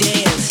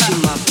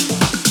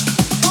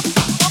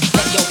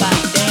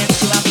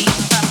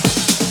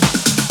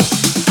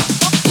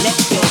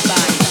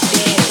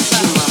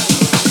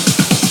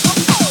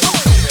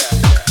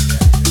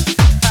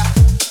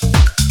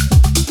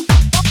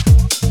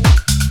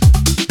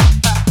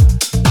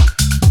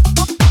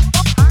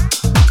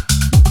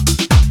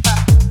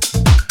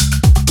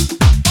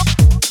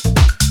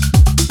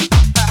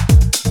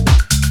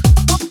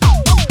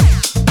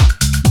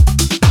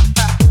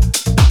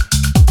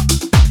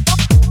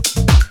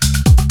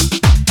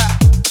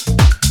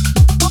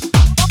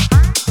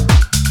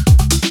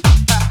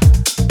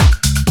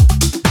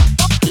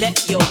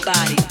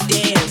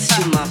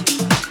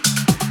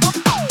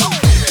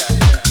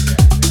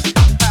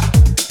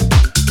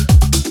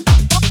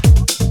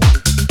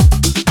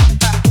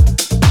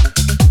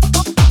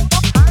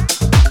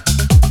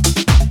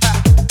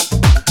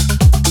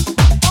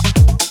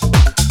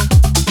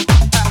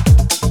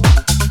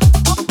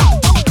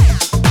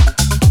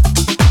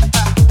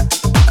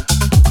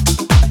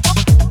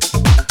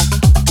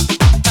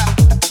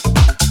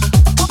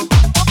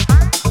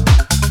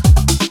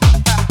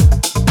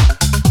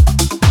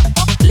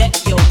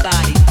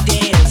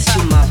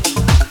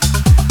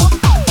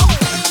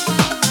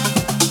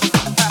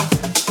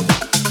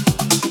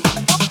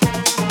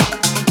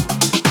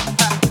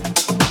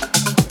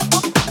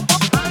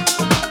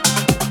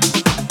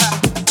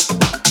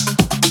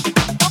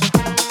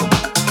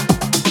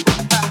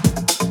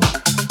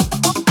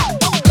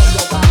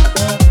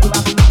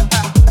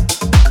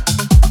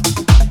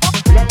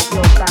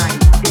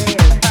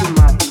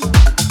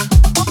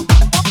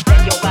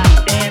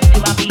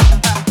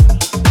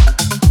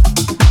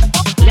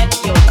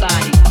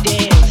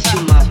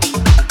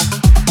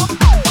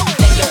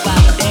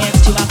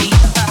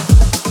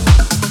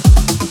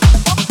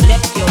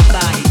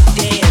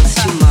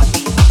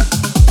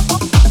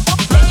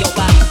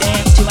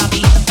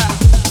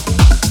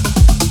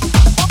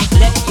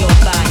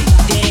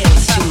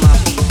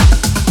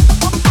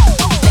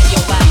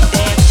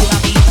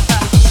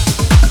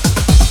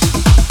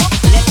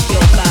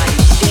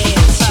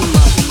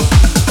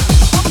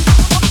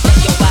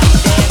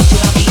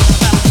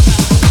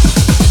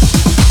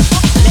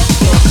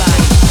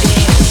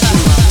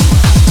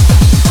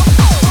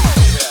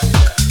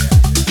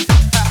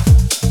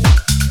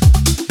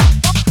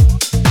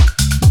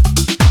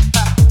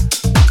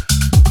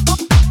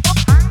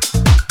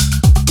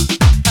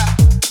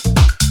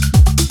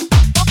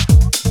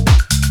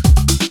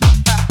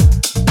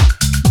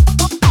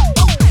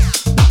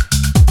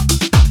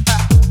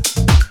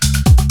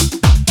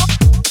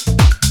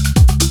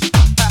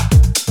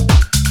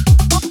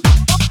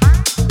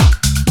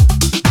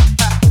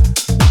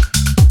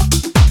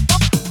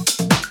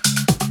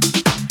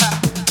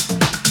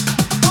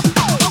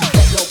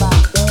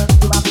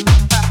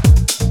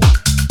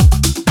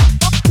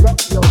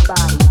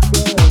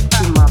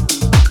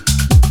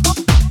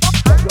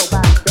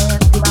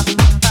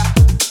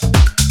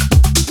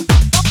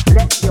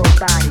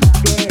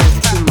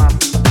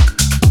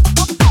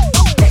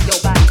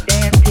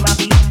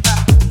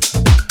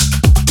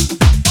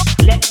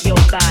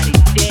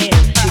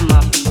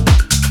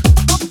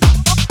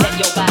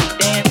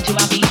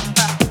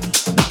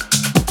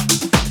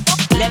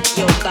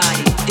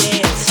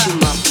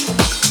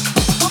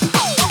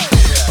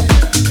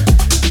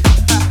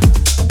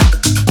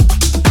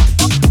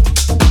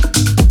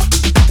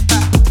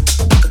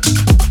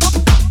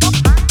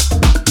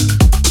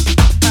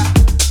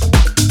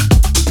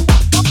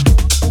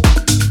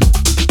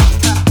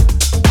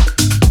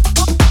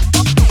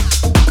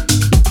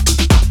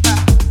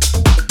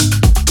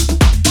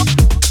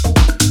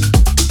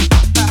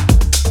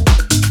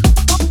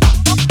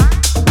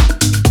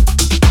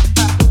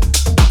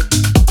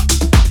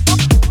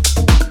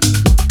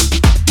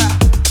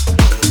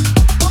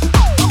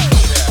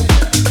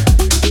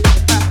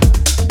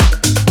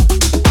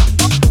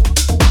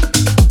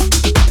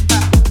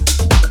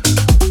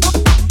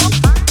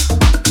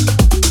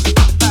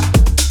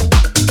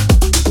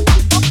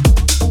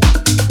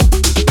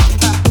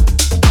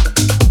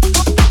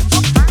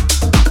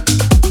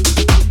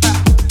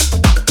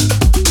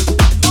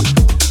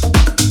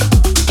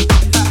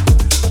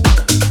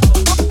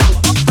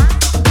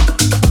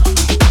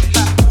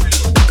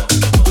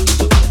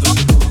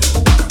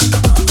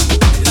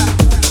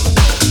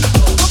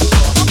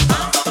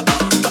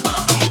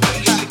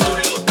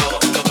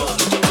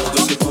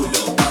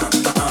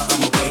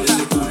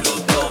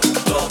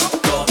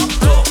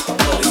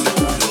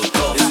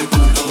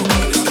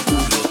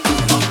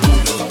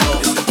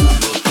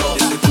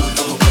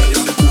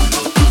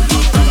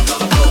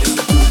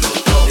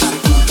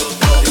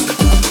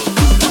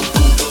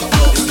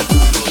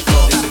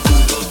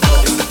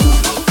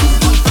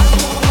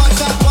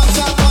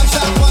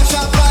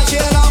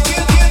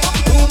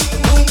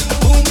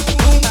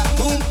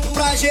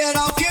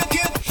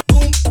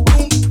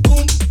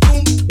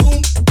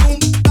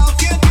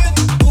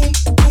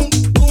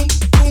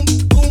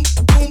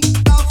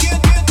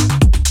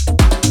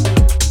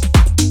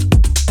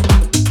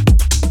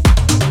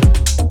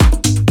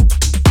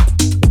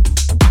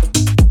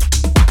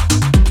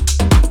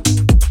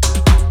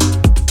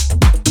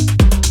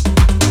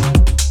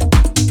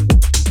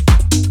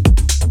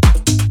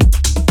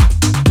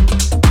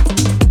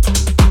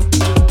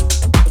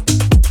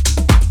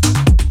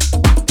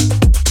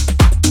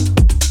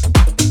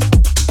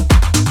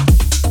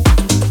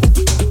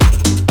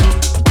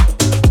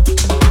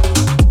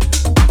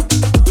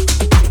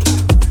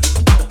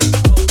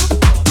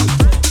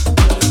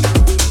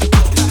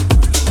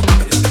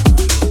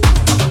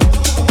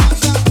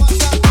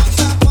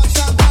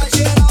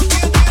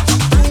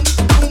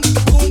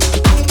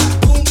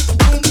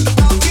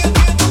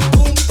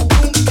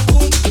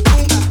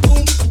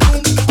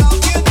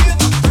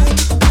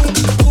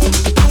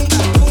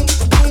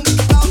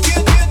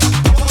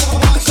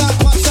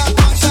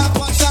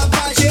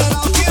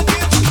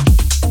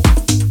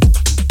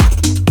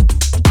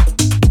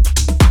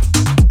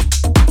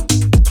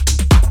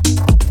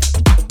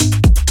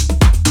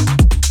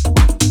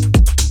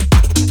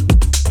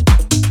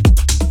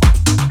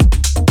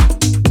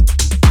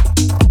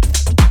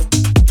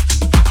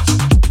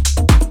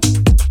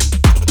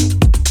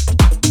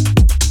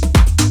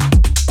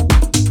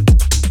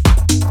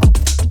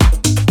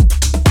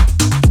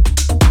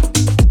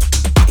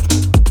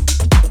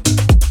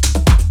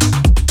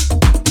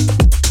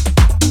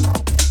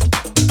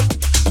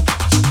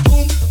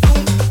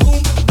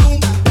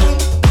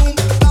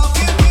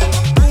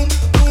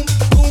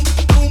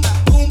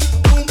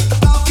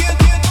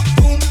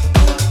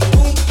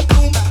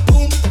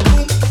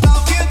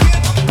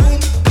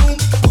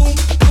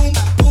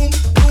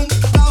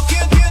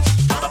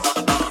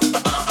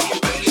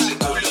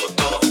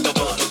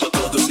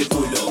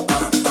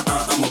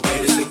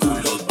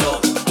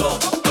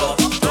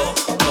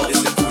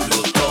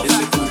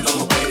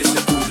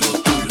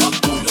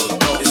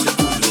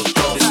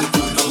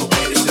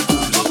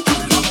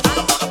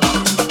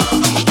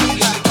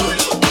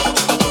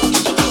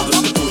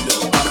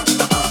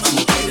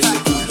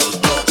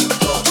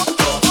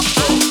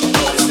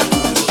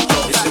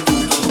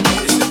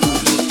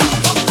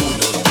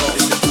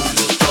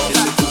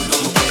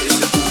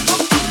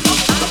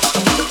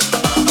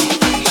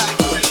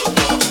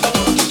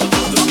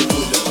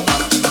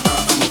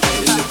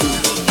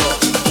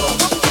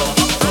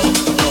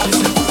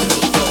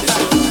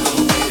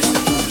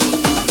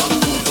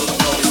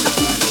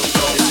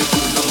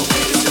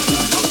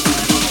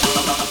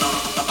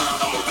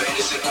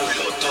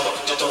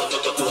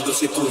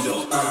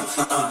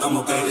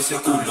mover ese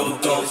culo,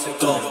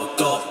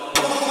 todo.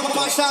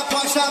 Posta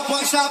pra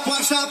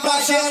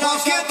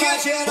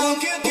geral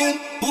que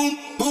bum,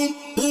 bum,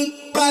 bum,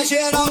 pra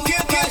geral que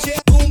bum,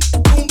 bum,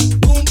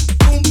 bum,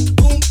 bum,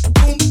 bum,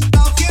 bum,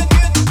 dá o que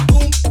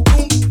bum,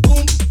 bum, bum,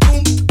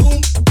 bum, bum,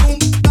 bum,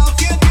 dá o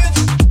que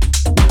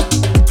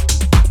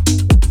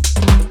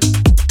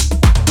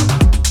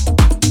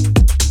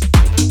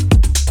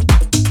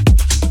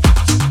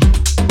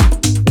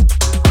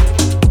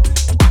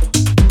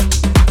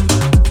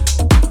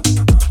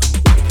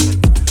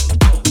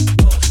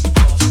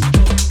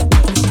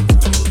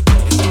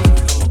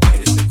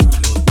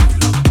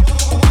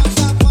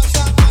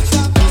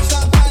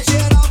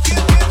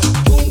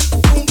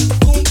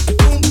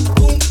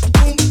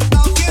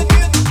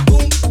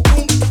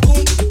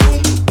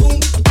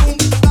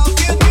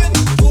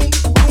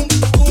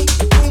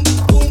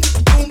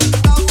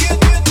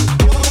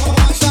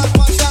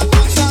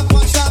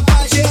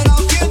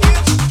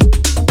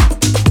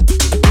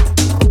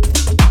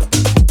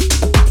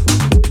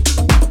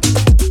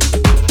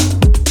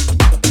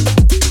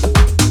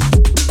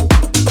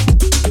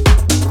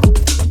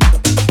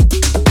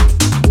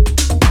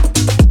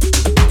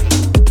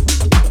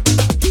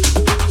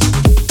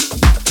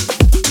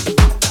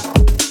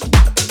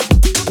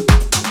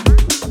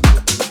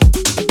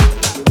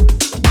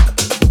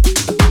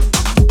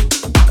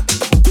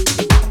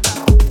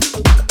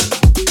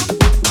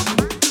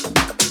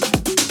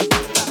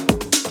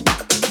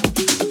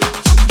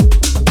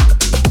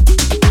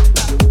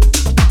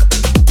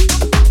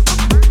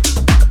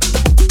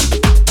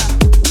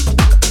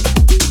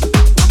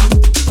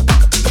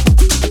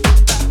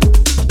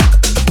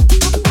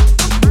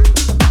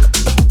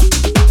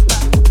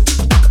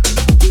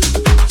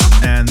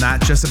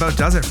About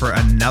does it for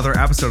another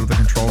episode of the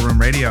Control Room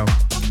Radio.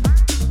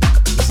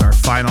 This is our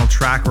final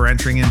track we're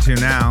entering into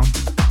now.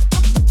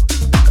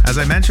 As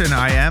I mentioned,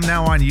 I am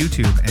now on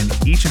YouTube,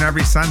 and each and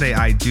every Sunday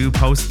I do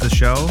post the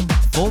show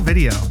full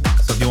video.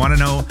 So if you want to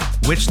know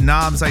which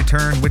knobs I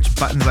turned, which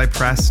buttons I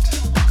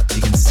pressed,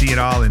 you can see it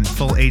all in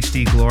full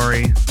HD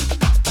glory.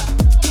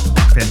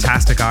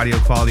 Fantastic audio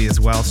quality as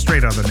well,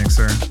 straight out of the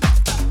mixer.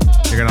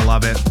 You're gonna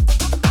love it.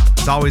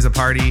 It's always a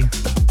party.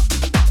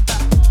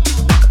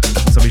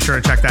 So be sure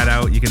to check that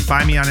out. You can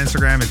find me on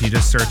Instagram if you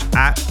just search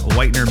at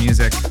Whitener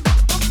Music.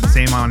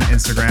 Same on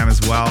Instagram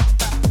as well.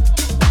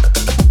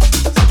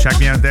 So check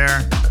me out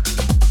there.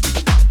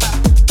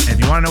 And if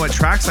you want to know what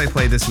tracks I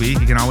played this week,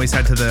 you can always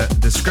head to the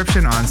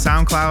description on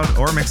SoundCloud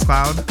or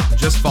Mixcloud,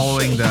 just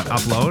following the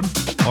upload,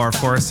 or of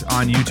course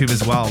on YouTube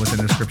as well with the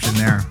description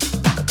there.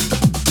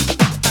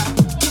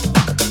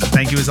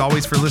 Thank you as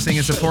always for listening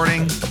and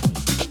supporting.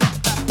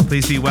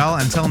 Please be well.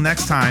 Until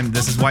next time,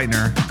 this is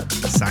Whitener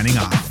signing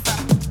off.